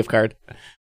get you a gift card.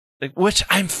 Like, which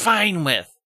I'm fine with.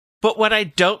 But what I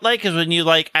don't like is when you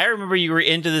I remember you were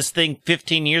into this thing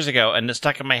 15 years ago and it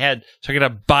stuck in my head. So I'm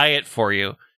going to buy it for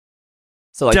you.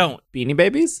 So, like, Don't. Beanie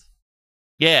Babies?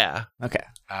 Yeah. Okay.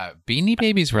 Beanie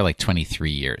Babies were like 23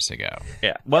 years ago.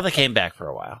 Yeah. Well, they came back for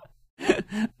a while. I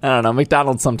don't know.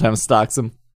 McDonald's sometimes stocks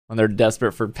them. when they're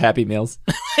desperate for Happy Meals.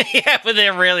 Yeah, but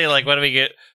they're really like, what do we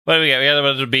get? What do we got? We got a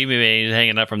bunch of BB Mays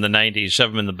hanging up from the 90s.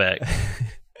 Shove them in the bag.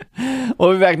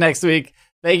 We'll be back next week.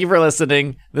 Thank you for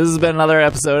listening. This has been another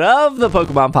episode of the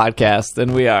Pokemon Podcast,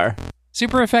 and we are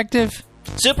super effective.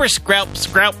 Super Scrap.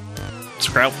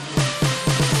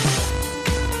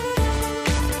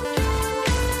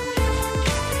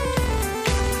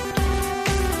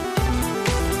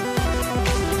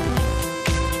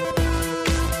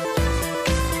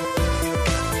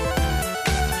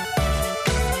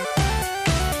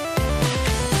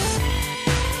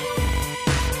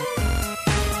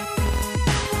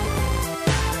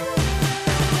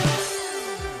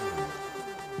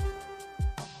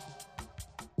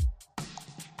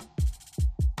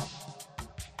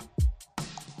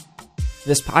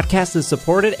 This podcast is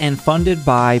supported and funded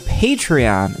by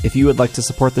Patreon. If you would like to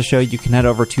support the show, you can head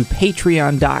over to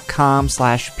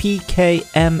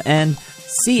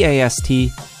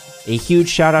patreon.com/PKMNCAST. A huge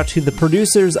shout out to the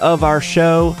producers of our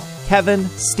show, Kevin,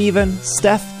 Steven,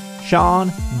 Steph,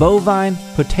 Sean, Bovine,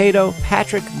 Potato,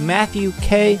 Patrick, Matthew,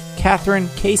 Kay, Catherine,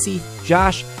 Casey,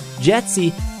 Josh,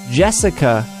 Jetsy,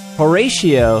 Jessica,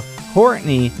 Horatio,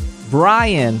 Courtney,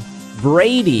 Brian,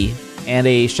 Brady, and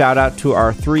a shout out to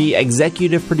our 3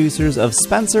 executive producers of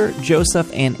Spencer, Joseph,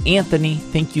 and Anthony.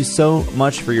 Thank you so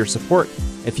much for your support.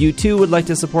 If you too would like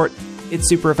to support It's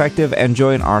Super Effective and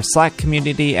join our Slack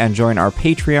community and join our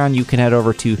Patreon, you can head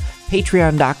over to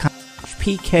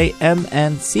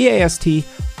patreon.com/PKMNCAST,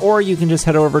 or you can just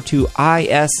head over to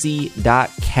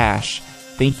isc.cash.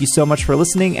 Thank you so much for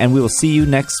listening, and we will see you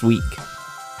next week.